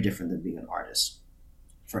 which is very different than being an artist.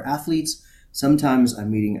 For athletes, sometimes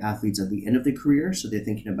I'm meeting athletes at the end of their career, so they're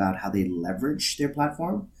thinking about how they leverage their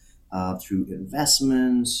platform through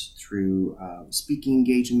investments, through speaking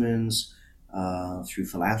engagements, through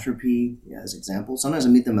philanthropy, as examples. Sometimes I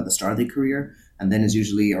meet them at the start of their career, and then it's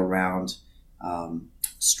usually around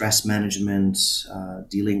stress management,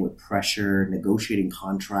 dealing with pressure, negotiating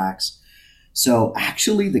contracts. So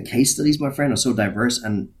actually the case studies, my friend, are so diverse,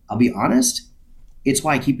 and I'll be honest, it's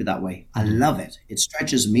why I keep it that way. I love it. It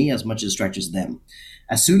stretches me as much as it stretches them.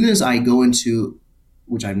 As soon as I go into,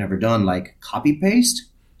 which I've never done, like copy paste,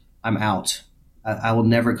 I'm out. I will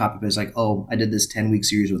never copy paste like, oh, I did this 10-week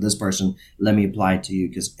series with this person. Let me apply it to you,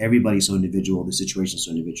 because everybody's so individual. The situation is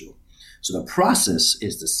so individual. So the process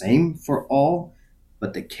is the same for all,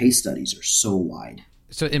 but the case studies are so wide.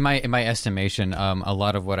 So in my estimation, a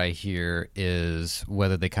lot of what I hear is,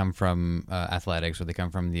 whether they come from athletics or they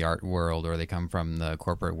come from the art world or they come from the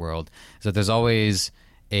corporate world, is that there's always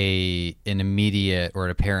an immediate or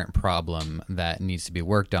an apparent problem that needs to be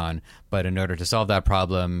worked on. But in order to solve that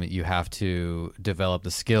problem, you have to develop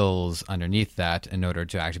the skills underneath that in order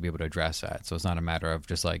to actually be able to address that. So it's not a matter of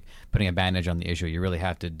just like putting a bandage on the issue. You really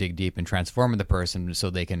have to dig deep and transform the person so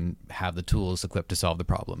they can have the tools equipped to solve the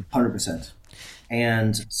problem. 100%.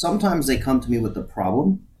 And sometimes they come to me with the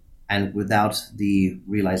problem and without the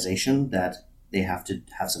realization that they have to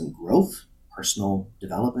have some growth, personal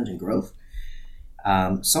development and growth.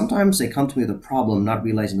 Sometimes they come to me with a problem, not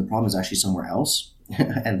realizing the problem is actually somewhere else,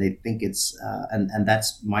 and they think it's, and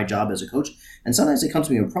that's my job as a coach. And sometimes they come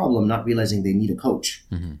to me with a problem, not realizing they need a coach.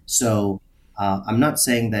 So I'm not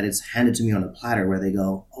saying that it's handed to me on a platter where they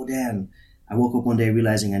go, oh, Dan, I woke up one day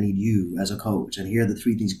realizing I need you as a coach, and here are the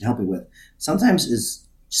 3 things you can help me with. Sometimes it's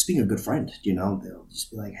just being a good friend, they'll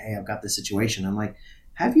just be like, hey, I've got this situation. I'm like,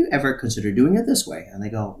 have you ever considered doing it this way? And they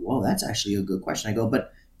go, well, that's actually a good question. I go,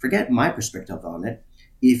 but forget my perspective on it.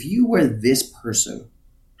 If you were this person,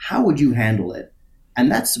 how would you handle it?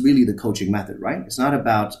 And that's really the coaching method, right? It's not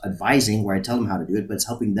about advising where I tell them how to do it, but it's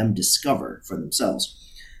helping them discover for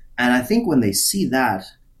themselves. And I think when they see that,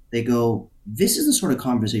 they go, this is the sort of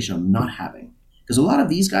conversation I'm not having. Because a lot of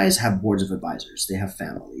these guys have boards of advisors. They have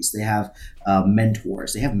families. They have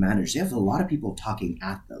mentors. They have managers. They have a lot of people talking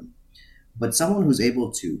at them. But someone who's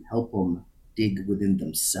able to help them dig within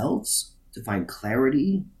themselves to find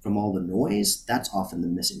clarity from all the noise, that's often the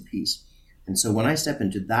missing piece. And so when I step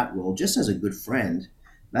into that role, just as a good friend,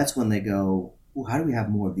 that's when they go, oh, how do we have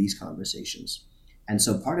more of these conversations? And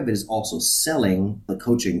so part of it is also selling the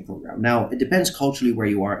coaching program. Now, it depends culturally where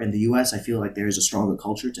you are. In the US, I feel like there is a stronger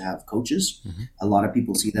culture to have coaches. A lot of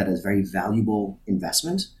people see that as very valuable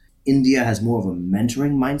investment. India has more of a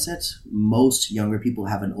mentoring mindset. Most younger people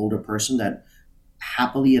have an older person that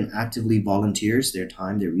happily and actively volunteers their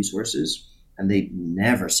time, their resources, and they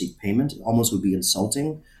never seek payment. It almost would be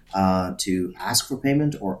insulting to ask for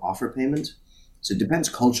payment or offer payment. So it depends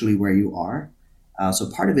culturally where you are. So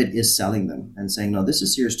part of it is selling them and saying, no, this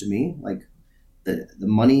is serious to me. Like the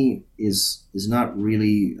money is not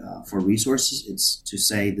really for resources. It's to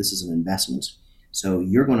say this is an investment. So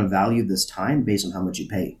you're going to value this time based on how much you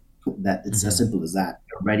pay. That it's as simple as that.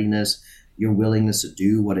 Your readiness, your willingness to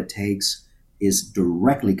do what it takes is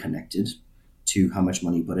directly connected to how much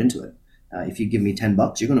money you put into it. If you give me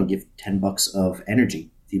 $10, you're going to give $10 of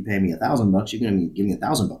energy. If you pay me $1,000, you're going to give me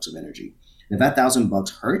 $1,000 of energy. And if that $1,000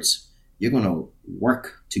 hurts, you're going to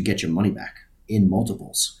work to get your money back in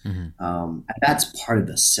multiples. And that's part of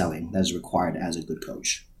the selling that is required as a good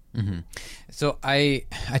coach. So I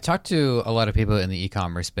talked to a lot of people in the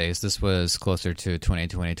e-commerce space. This was closer to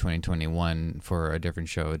 2020, 2021 for a different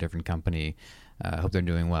show, a different company. I hope they're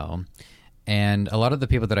doing well. And a lot of the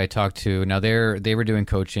people that I talked to, now they were doing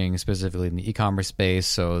coaching specifically in the e-commerce space,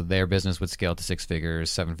 so their business would scale to 6 figures,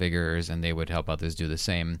 7 figures, and they would help others do the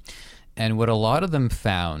same. And what a lot of them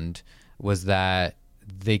found was that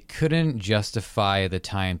they couldn't justify the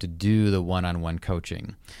time to do the one-on-one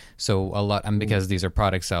coaching. So a lot, and because these are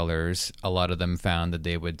product sellers, a lot of them found that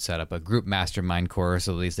they would set up a group mastermind course,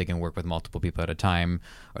 so at least they can work with multiple people at a time,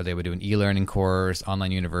 or they would do an e-learning course,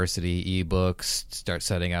 online university, ebooks, start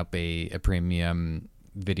setting up a premium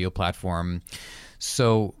video platform.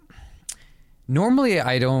 So normally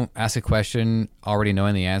I don't ask a question already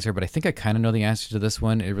knowing the answer, but I think I kind of know the answer to this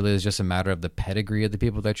one. It really is just a matter of the pedigree of the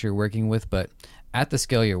people that you're working with. But at the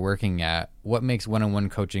scale you're working at, what makes one-on-one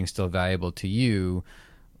coaching still valuable to you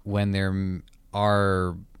when there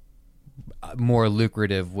are more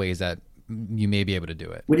lucrative ways that you may be able to do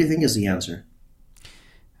it? What do you think is the answer?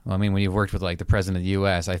 Well, I mean, when you've worked with like the president of the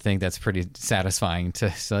U.S., I think that's pretty satisfying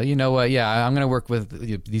to say, you know what, yeah, I'm going to work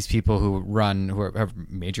with these people who are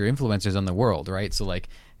major influencers on the world, right? So like,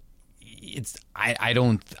 I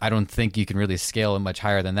don't think you can really scale it much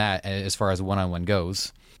higher than that as far as one-on-one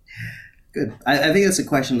goes. Good. I think that's a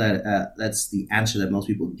question that's the answer that most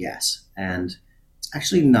people guess, and it's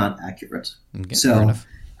actually not accurate. Okay, so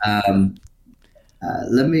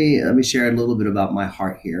let me share a little bit about my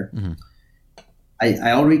heart here.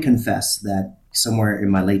 I already confessed that somewhere in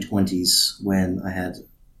my late 20s, when I had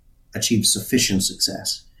achieved sufficient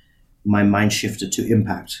success, my mind shifted to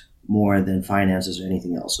impact more than finances or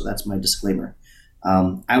anything else. So that's my disclaimer.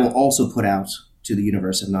 I will also put out to the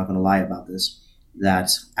universe, I'm not going to lie about this,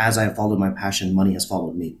 that as I followed my passion, money has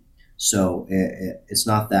followed me. So it's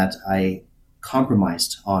not that I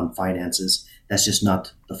compromised on finances. That's just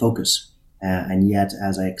not the focus. And yet,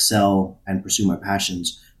 as I excel and pursue my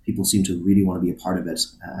passions, people seem to really want to be a part of it,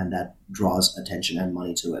 and that draws attention and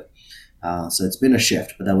money to it. So it's been a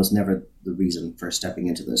shift, but that was never the reason for stepping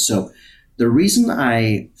into this. So the reason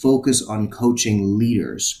I focus on coaching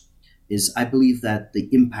leaders is I believe that the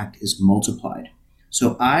impact is multiplied.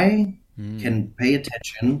 So I can pay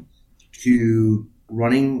attention to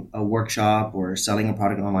running a workshop or selling a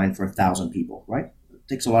product online for 1,000 people, right? It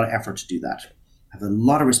takes a lot of effort to do that. I have a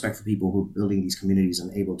lot of respect for people who are building these communities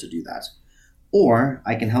and able to do that. Or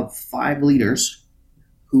I can help 5 leaders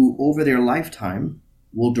who over their lifetime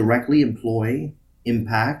will directly employ,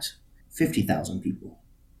 impact 50,000 people,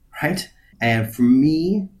 right? And for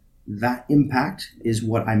me, that impact is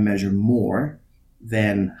what I measure more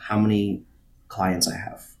than how many clients I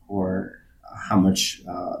have or how much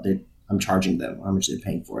I'm charging them, how much they're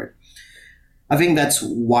paying for it. I think that's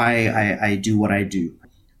why I do what I do.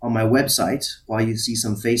 On my website, while you see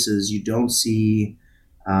some faces, you don't see,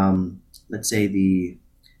 let's say, the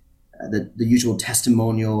usual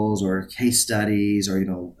testimonials or case studies or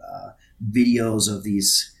videos of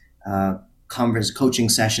these coaching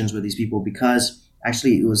sessions with these people, because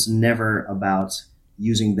actually it was never about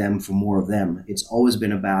using them for more of them. It's always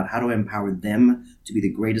been about how to empower them to be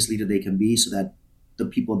the greatest leader they can be, so that the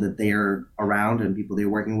people that they're around and people they're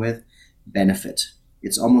working with benefit.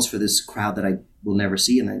 It's almost for this crowd that I will never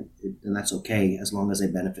see, and that's okay as long as they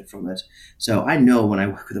benefit from it. So I know when I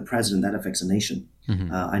work with a president, that affects a nation.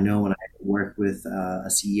 I know when I work with a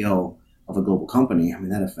CEO of a global company, I mean,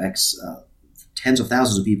 that affects tens of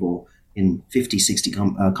thousands of people in 50, 60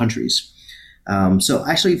 countries. So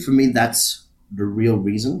actually, for me, that's the real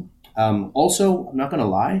reason. Also, I'm not going to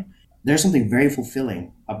lie, there's something very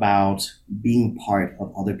fulfilling about being part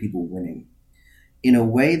of other people winning, in a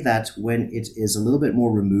way that when it is a little bit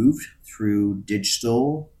more removed through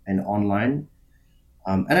digital and online.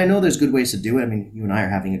 And I know there's good ways to do it. I mean, you and I are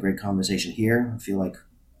having a great conversation here. I feel like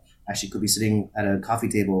I actually could be sitting at a coffee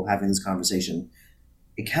table having this conversation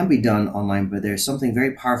it can be done online, but there's something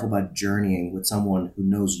very powerful about journeying with someone who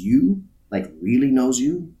knows you, like really knows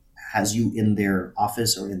you, has you in their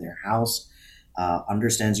office or in their house,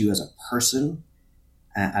 understands you as a person,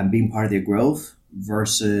 and being part of their growth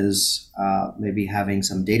versus maybe having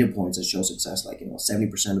some data points that show success, like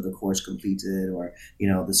 70% of the course completed, or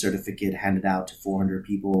the certificate handed out to 400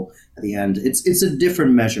 people at the end. It's a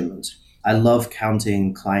different measurement. I love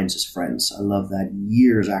counting clients as friends. I love that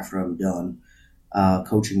years after I'm done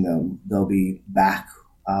coaching them, they'll be back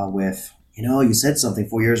with, you said something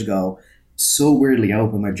 4 years ago. So weirdly, I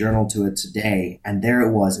opened my journal to it today, and there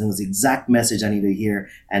it was. And it was the exact message I needed to hear.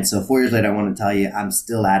 And so 4 years later, I want to tell you, I'm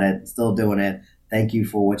still at it, still doing it. Thank you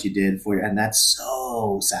for what you did for you. And that's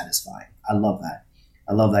so satisfying. I love that.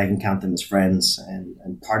 I love that I can count them as friends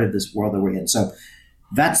and part of this world that we're in. So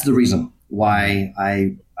that's the reason why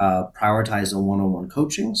I prioritize the one-on-one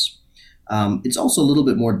coachings. It's also a little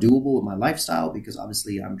bit more doable with my lifestyle because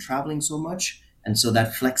obviously I'm traveling so much. And so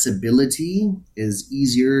that flexibility is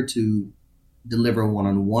easier to deliver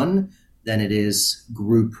one-on-one than it is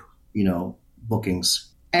group,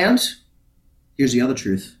 bookings. And here's the other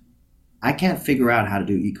truth. I can't figure out how to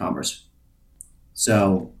do e-commerce.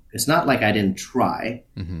 So it's not like I didn't try,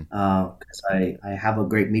 because I have a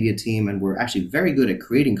great media team and we're actually very good at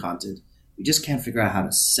creating content. We just can't figure out how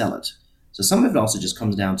to sell it. So some of it also just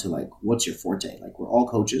comes down to like, what's your forte? Like we're all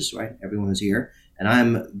coaches, right? Everyone who's here, and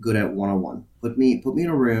I'm good at one-on-one. Put me in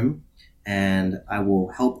a room and I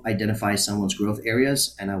will help identify someone's growth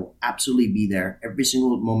areas, and I will absolutely be there every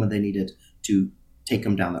single moment they need it to take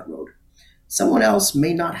them down that road. Someone else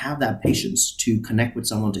may not have that patience to connect with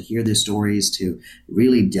someone, to hear their stories, to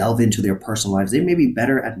really delve into their personal lives. They may be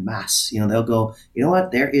better at mass. They'll go, you know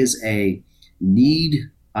what? There is a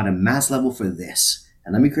need on a mass level for this.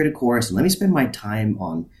 And let me create a course and let me spend my time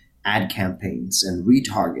on ad campaigns and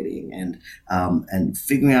retargeting and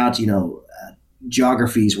figuring out,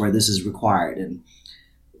 geographies where this is required and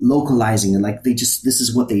localizing it. Like this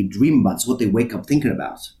is what they dream about. It's what they wake up thinking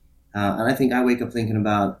about. And I think I wake up thinking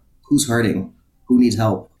about who's hurting, who needs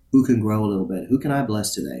help, who can grow a little bit, who can I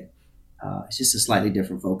bless today? It's just a slightly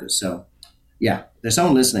different focus. So yeah, there's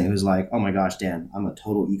someone listening who's like, oh my gosh, Dan, I'm a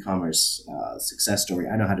total e-commerce success story.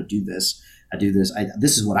 I know how to do this. I do this.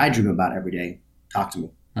 This is what I dream about every day. Talk to me.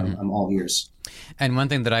 I'm all ears. And one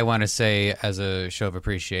thing that I want to say as a show of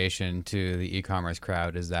appreciation to the e-commerce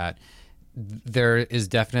crowd is that there is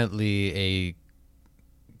definitely a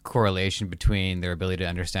correlation between their ability to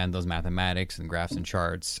understand those mathematics and graphs and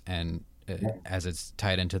charts and as it's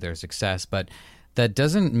tied into their success. But that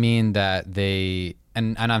doesn't mean that they,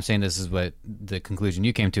 and I'm saying this is what the conclusion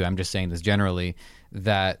you came to, I'm just saying this generally,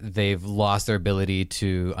 that they've lost their ability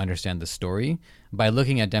to understand the story by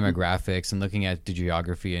looking at demographics and looking at the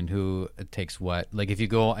geography and who takes what. Like if you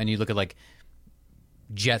go and you look at like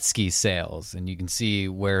jet ski sales and you can see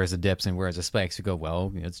where is the dips and where is the spikes, you go,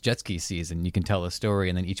 well, it's jet ski season. You can tell a story,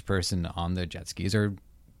 and then each person on the jet skis are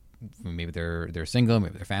maybe they're single,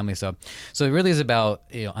 maybe they're family. So it really is about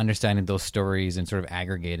understanding those stories and sort of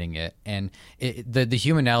aggregating it. And the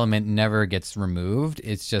human element never gets removed.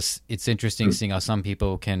 It's interesting seeing how some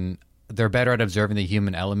people they're better at observing the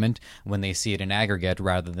human element when they see it in aggregate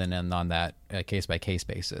rather than on that case by case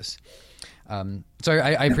basis. So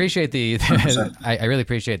I appreciate I really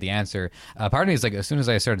appreciate the answer. Part of me is like, as soon as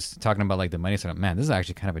I started talking about like the money stuff, man, this is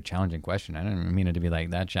actually kind of a challenging question. I didn't mean it to be like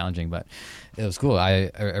that challenging, but it was cool.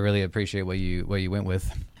 I really appreciate what you went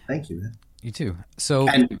with. Thank you, man. You too. So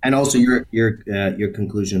and also your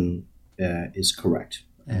conclusion is correct.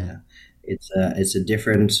 It's a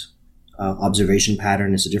different observation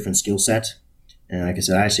pattern. It's a different skill set. And like I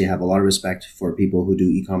said, I actually have a lot of respect for people who do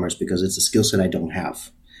e-commerce because it's a skill set I don't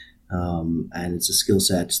have. And it's a skill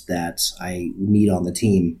set that I need on the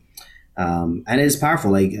team. And it's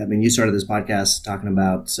powerful. Like, I mean, you started this podcast talking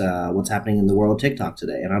about what's happening in the world of TikTok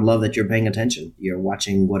today. And I love that you're paying attention. You're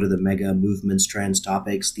watching what are the mega movements, trends,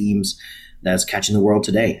 topics, themes that's catching the world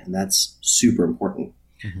today. And that's super important.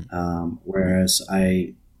 Whereas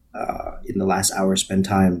I, in the last hour, spent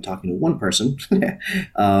time talking to one person,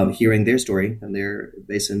 hearing their story, and they're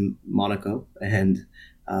based in Monaco, and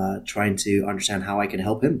trying to understand how I can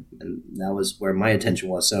help him. And that was where my attention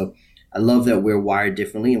was. So I love that we're wired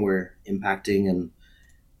differently and we're impacting and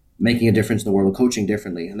making a difference in the world of coaching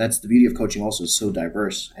differently. And that's the beauty of coaching also, is so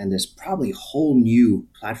diverse. And there's probably whole new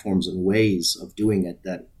platforms and ways of doing it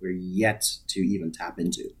that we're yet to even tap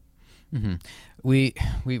into. We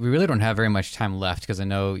really don't have very much time left because I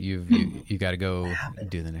know you got to go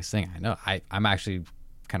do the next thing. I know I'm actually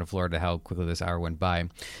kind of floored at how quickly this hour went by.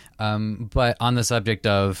 But on the subject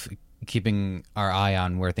of keeping our eye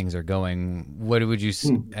on where things are going, what would you,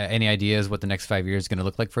 any ideas what the next 5 years is going to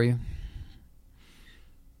look like for you?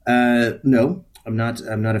 No, I'm not.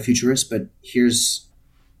 I'm not a futurist, but here's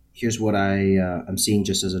what I'm seeing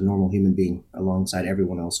just as a normal human being alongside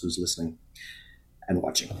everyone else who's listening and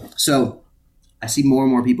watching. So I see more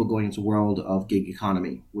and more people going into the world of gig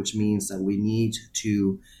economy, which means that we need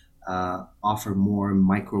to offer more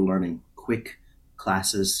micro learning, quick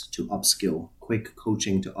classes to upskill, quick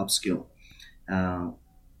coaching to upskill.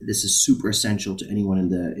 This is super essential to anyone in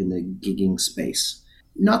the gigging space.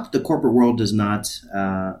 Not that the corporate world does not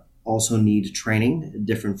also need training in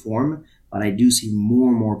different form, but I do see more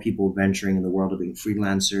and more people venturing in the world of being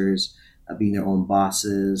freelancers, being their own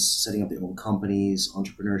bosses, setting up their own companies,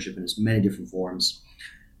 entrepreneurship in as many different forms.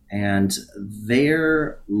 And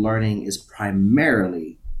their learning is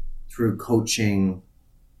primarily through coaching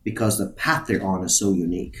because the path they're on is so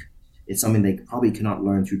unique. It's something they probably cannot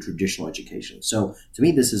learn through traditional education. So to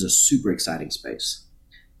me, this is a super exciting space.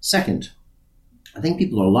 Second, I think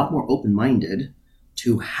people are a lot more open-minded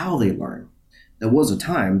to how they learn. There was a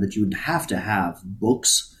time that you would have to have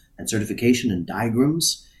books and certification and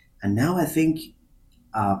diagrams. And now I think,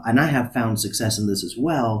 and I have found success in this as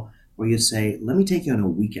well, where you say, let me take you on a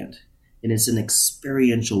weekend. And it's an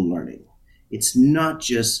experiential learning. It's not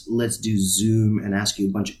just let's do Zoom and ask you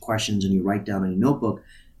a bunch of questions and you write down in a notebook,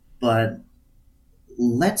 but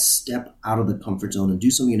let's step out of the comfort zone and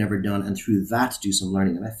do something you've never done, and through that do some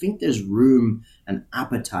learning. And I think there's room and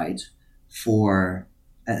appetite for,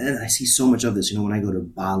 and I see so much of this, when I go to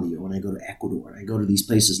Bali or when I go to Ecuador, and I go to these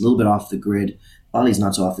places a little bit off the grid. Bali's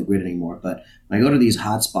not so off the grid anymore, but when I go to these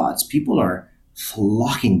hotspots, people are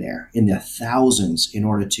flocking there in their thousands in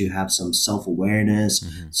order to have some self-awareness,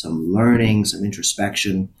 some learning, some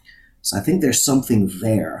introspection. So I think there's something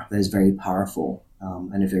there that is very powerful.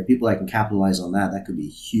 And if there are people that can capitalize on that, that could be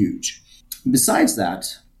huge. Besides that,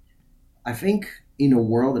 I think in a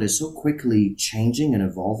world that is so quickly changing and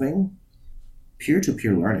evolving,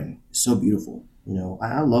 peer-to-peer learning is so beautiful.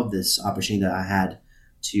 I love this opportunity that I had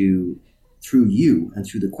to, through you and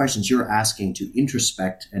through the questions you're asking, to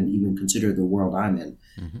introspect and even consider the world I'm in.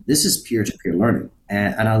 This is peer-to-peer learning,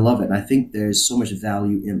 and I love it. And I think there's so much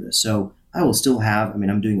value in this. So I will still have,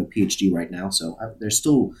 I'm doing a PhD right now, so there's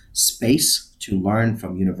still space to learn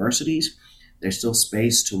from universities. There's still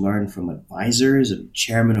space to learn from advisors and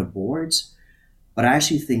chairmen of boards. But I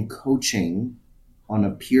actually think coaching on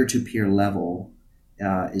a peer-to-peer level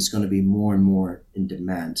is going to be more and more in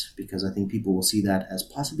demand, because I think people will see that as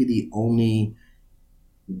possibly the only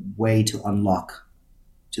way to unlock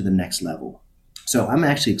to the next level. So I'm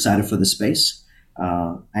actually excited for the space.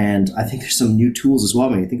 And I think there's some new tools as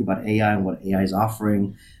well. When you think about AI and what AI is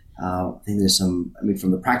offering, I think there's some,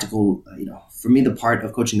 from the practical, for me, the part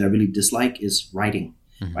of coaching that I really dislike is writing,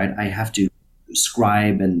 right? I have to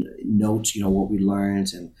scribe and note, what we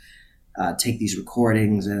learned, and take these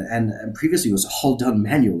recordings. And previously it was all done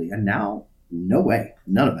manually. And now, no way,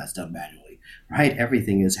 none of that's done manually, right?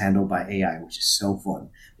 Everything is handled by AI, which is so fun.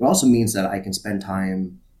 It also means that I can spend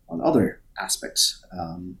time on other aspects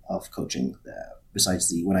of coaching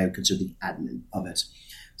besides what I would consider the admin of it.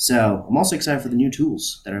 So I'm also excited for the new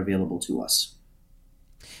tools that are available to us.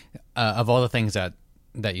 Of all the things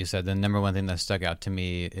that you said, the number one thing that stuck out to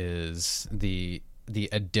me is the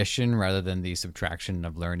addition rather than the subtraction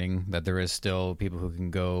of learning, that there is still people who can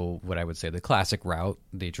go what I would say the classic route,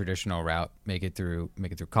 the traditional route, make it through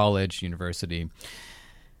college, university.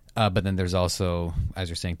 But then there's also, as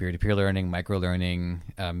you're saying, peer-to-peer learning, micro-learning,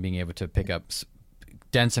 being able to pick up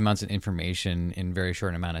dense amounts of information in very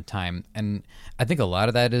short amount of time. And I think a lot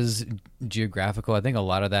of that is geographical. I think a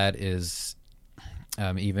lot of that is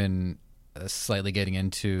even slightly getting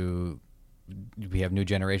into, we have new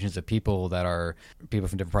generations of people that are people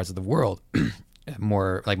from different parts of the world.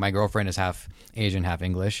 More like my girlfriend is half Asian, half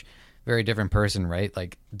English. Very different person, right?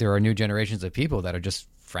 Like there are new generations of people that are just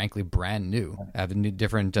frankly brand new, have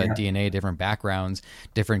different DNA, different backgrounds,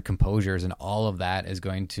 different composures, and all of that is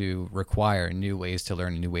going to require new ways to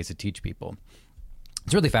learn and new ways to teach people.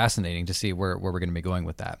 It's really fascinating to see where we're going to be going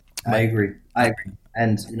with that. I agree.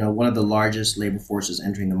 And one of the largest labor forces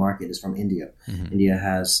entering the market is from India. India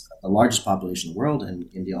has the largest population in the world, and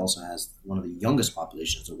India also has one of the youngest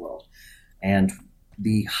populations in the world. And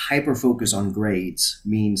the hyper focus on grades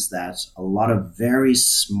means that a lot of very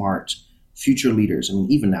smart future leaders,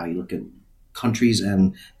 even now you look at countries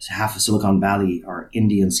and half of Silicon Valley are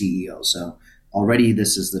Indian CEOs. So already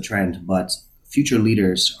this is the trend, but future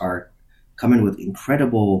leaders are coming with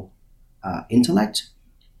incredible intellect,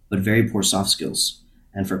 but very poor soft skills.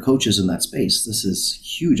 And for coaches in that space, this is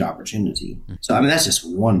huge opportunity. So that's just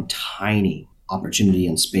one tiny opportunity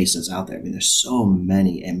and space that's out there. I mean, there's so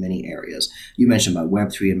many and many areas. You mentioned about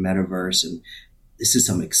Web3 and Metaverse, and this is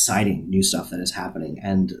some exciting new stuff that is happening.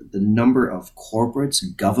 And the number of corporates,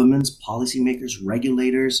 governments, policymakers,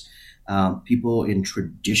 regulators, people in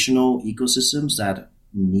traditional ecosystems that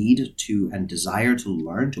need to and desire to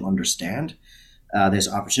learn, to understand, there's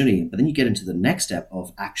opportunity. But then you get into the next step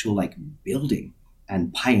of actual like building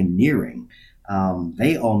and pioneering.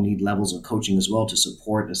 They all need levels of coaching as well to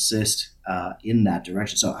support, assist in that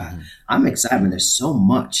direction. So I'm excited. I mean, there's so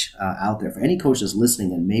much out there for any coach that's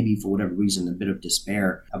listening and maybe for whatever reason a bit of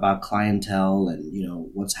despair about clientele and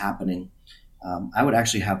what's happening. I would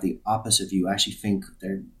actually have the opposite view. I actually think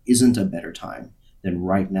there isn't a better time than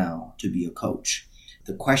right now to be a coach.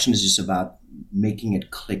 The question is just about making it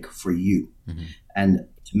click for you. Mm-hmm. And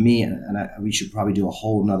to me, we should probably do a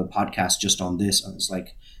whole nother podcast just on this. It's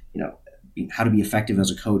like, how to be effective as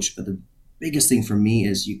a coach. But the biggest thing for me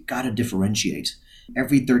is you got to differentiate.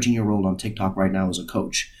 Every 13-year-old on TikTok right now is a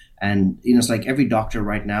coach. And it's like every doctor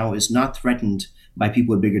right now is not threatened by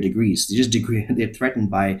people with bigger degrees. They're threatened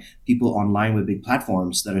by people online with big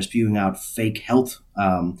platforms that are spewing out fake health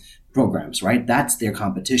programs, right? That's their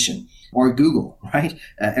competition. Or Google, right?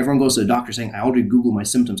 Everyone goes to the doctor saying, I already Googled my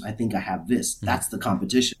symptoms. I think I have this. That's the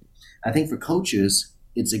competition. I think for coaches,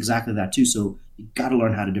 it's exactly that too. So you got to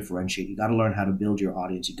learn how to differentiate. You got to learn how to build your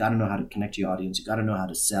audience. You got to know how to connect to your audience. You got to know how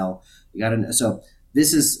to sell. So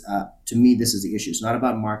this is, to me, this is the issue. It's not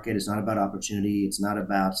about market. It's not about opportunity. It's not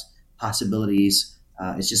about possibilities.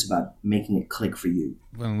 It's just about making it click for you.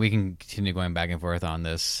 When we can continue going back and forth on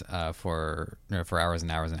this for hours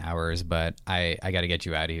and hours and hours, but I got to get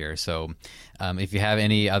you out of here. So if you have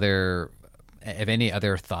any other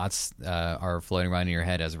thoughts are floating around in your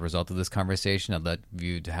head as a result of this conversation, I'd let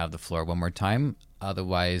you to have the floor one more time.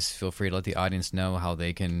 Otherwise, feel free to let the audience know how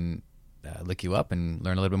they can look you up and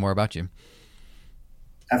learn a little bit more about you.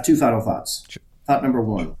 I have two final thoughts. Sure. Thought number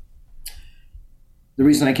one. The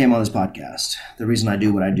reason I came on this podcast, the reason I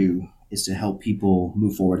do what I do is to help people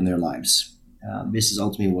move forward in their lives. This is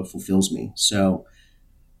ultimately what fulfills me. So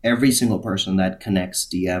every single person that connects,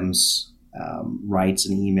 DMs, writes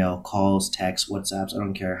an email, calls, texts, WhatsApps, I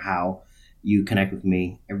don't care how you connect with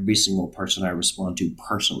me, every single person I respond to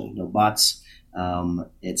personally, no bots.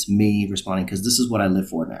 It's me responding because this is what I live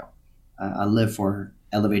for now. I live for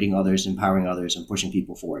elevating others, empowering others, and pushing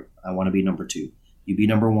people forward. I want to be number two. You be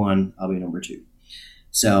number one, I'll be number two.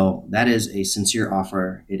 So that is a sincere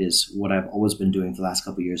offer. It is what I've always been doing for the last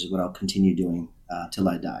couple of years, is what I'll continue doing till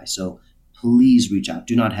I die. So please reach out.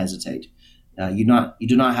 Do not hesitate. You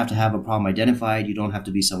do not have to have a problem identified. You don't have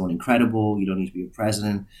to be someone incredible. You don't need to be a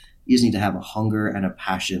president. You just need to have a hunger and a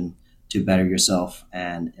passion to better yourself.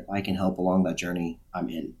 And if I can help along that journey, I'm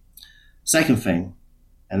in. Second thing,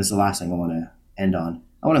 and this is the last thing I want to end on,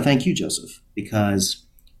 I want to thank you, Joseph, because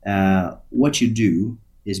what you do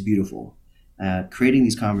is beautiful. Creating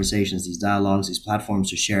these conversations, these dialogues, these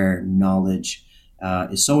platforms to share knowledge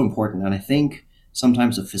is so important. And I think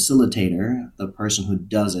sometimes the facilitator, the person who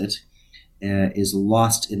does it, is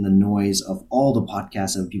lost in the noise of all the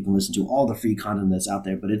podcasts that people listen to, all the free content that's out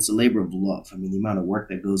there. But it's a labor of love. I mean, the amount of work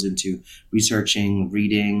that goes into researching,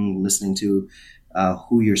 reading, listening to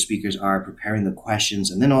who your speakers are, preparing the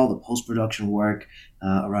questions, and then all the post-production work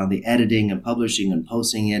around the editing and publishing and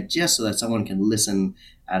posting it, just so that someone can listen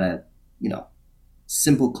at a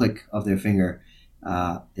simple click of their finger.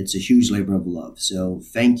 It's a huge labor of love. So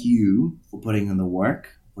thank you for putting in the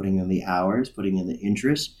work, putting in the hours, putting in the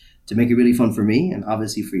interest to make it really fun for me and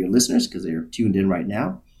obviously for your listeners because they're tuned in right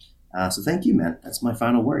now. So thank you, man. That's my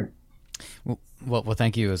final word. Well,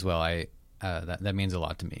 thank you as well. That means a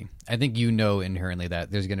lot to me. I think inherently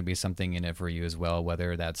that there's going to be something in it for you as well,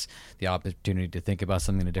 whether that's the opportunity to think about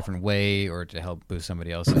something in a different way or to help boost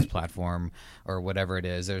somebody else's platform or whatever it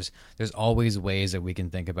is. There's always ways that we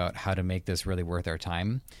can think about how to make this really worth our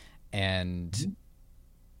time. And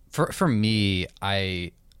for me,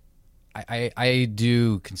 I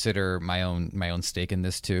do consider my own stake in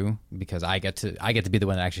this too, because I get to be the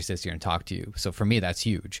one that actually sits here and talk to you. So for me, that's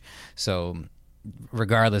huge. So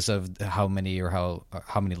regardless of how many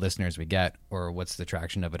listeners we get or what's the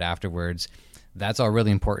traction of it afterwards, that's all really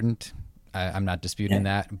important. I'm not disputing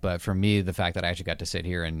that, but for me, the fact that I actually got to sit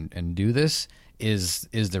here and do this is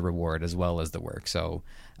the reward as well as the work. So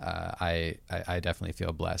I definitely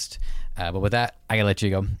feel blessed. But with that, I gotta let you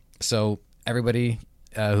go. So everybody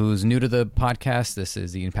who's new to the podcast, this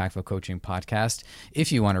is the Impactful Coaching Podcast.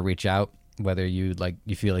 If you want to reach out, whether you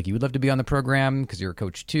feel like you would love to be on the program because you're a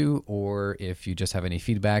coach too, or if you just have any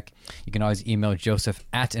feedback, you can always email Joseph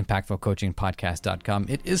at impactfulcoachingpodcast.com.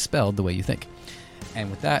 It is spelled the way you think. And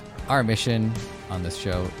with that, our mission on this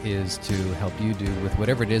show is to help you do with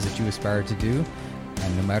whatever it is that you aspire to do.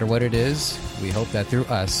 And no matter what it is, we hope that through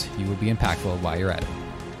us, you will be impactful while you're at it.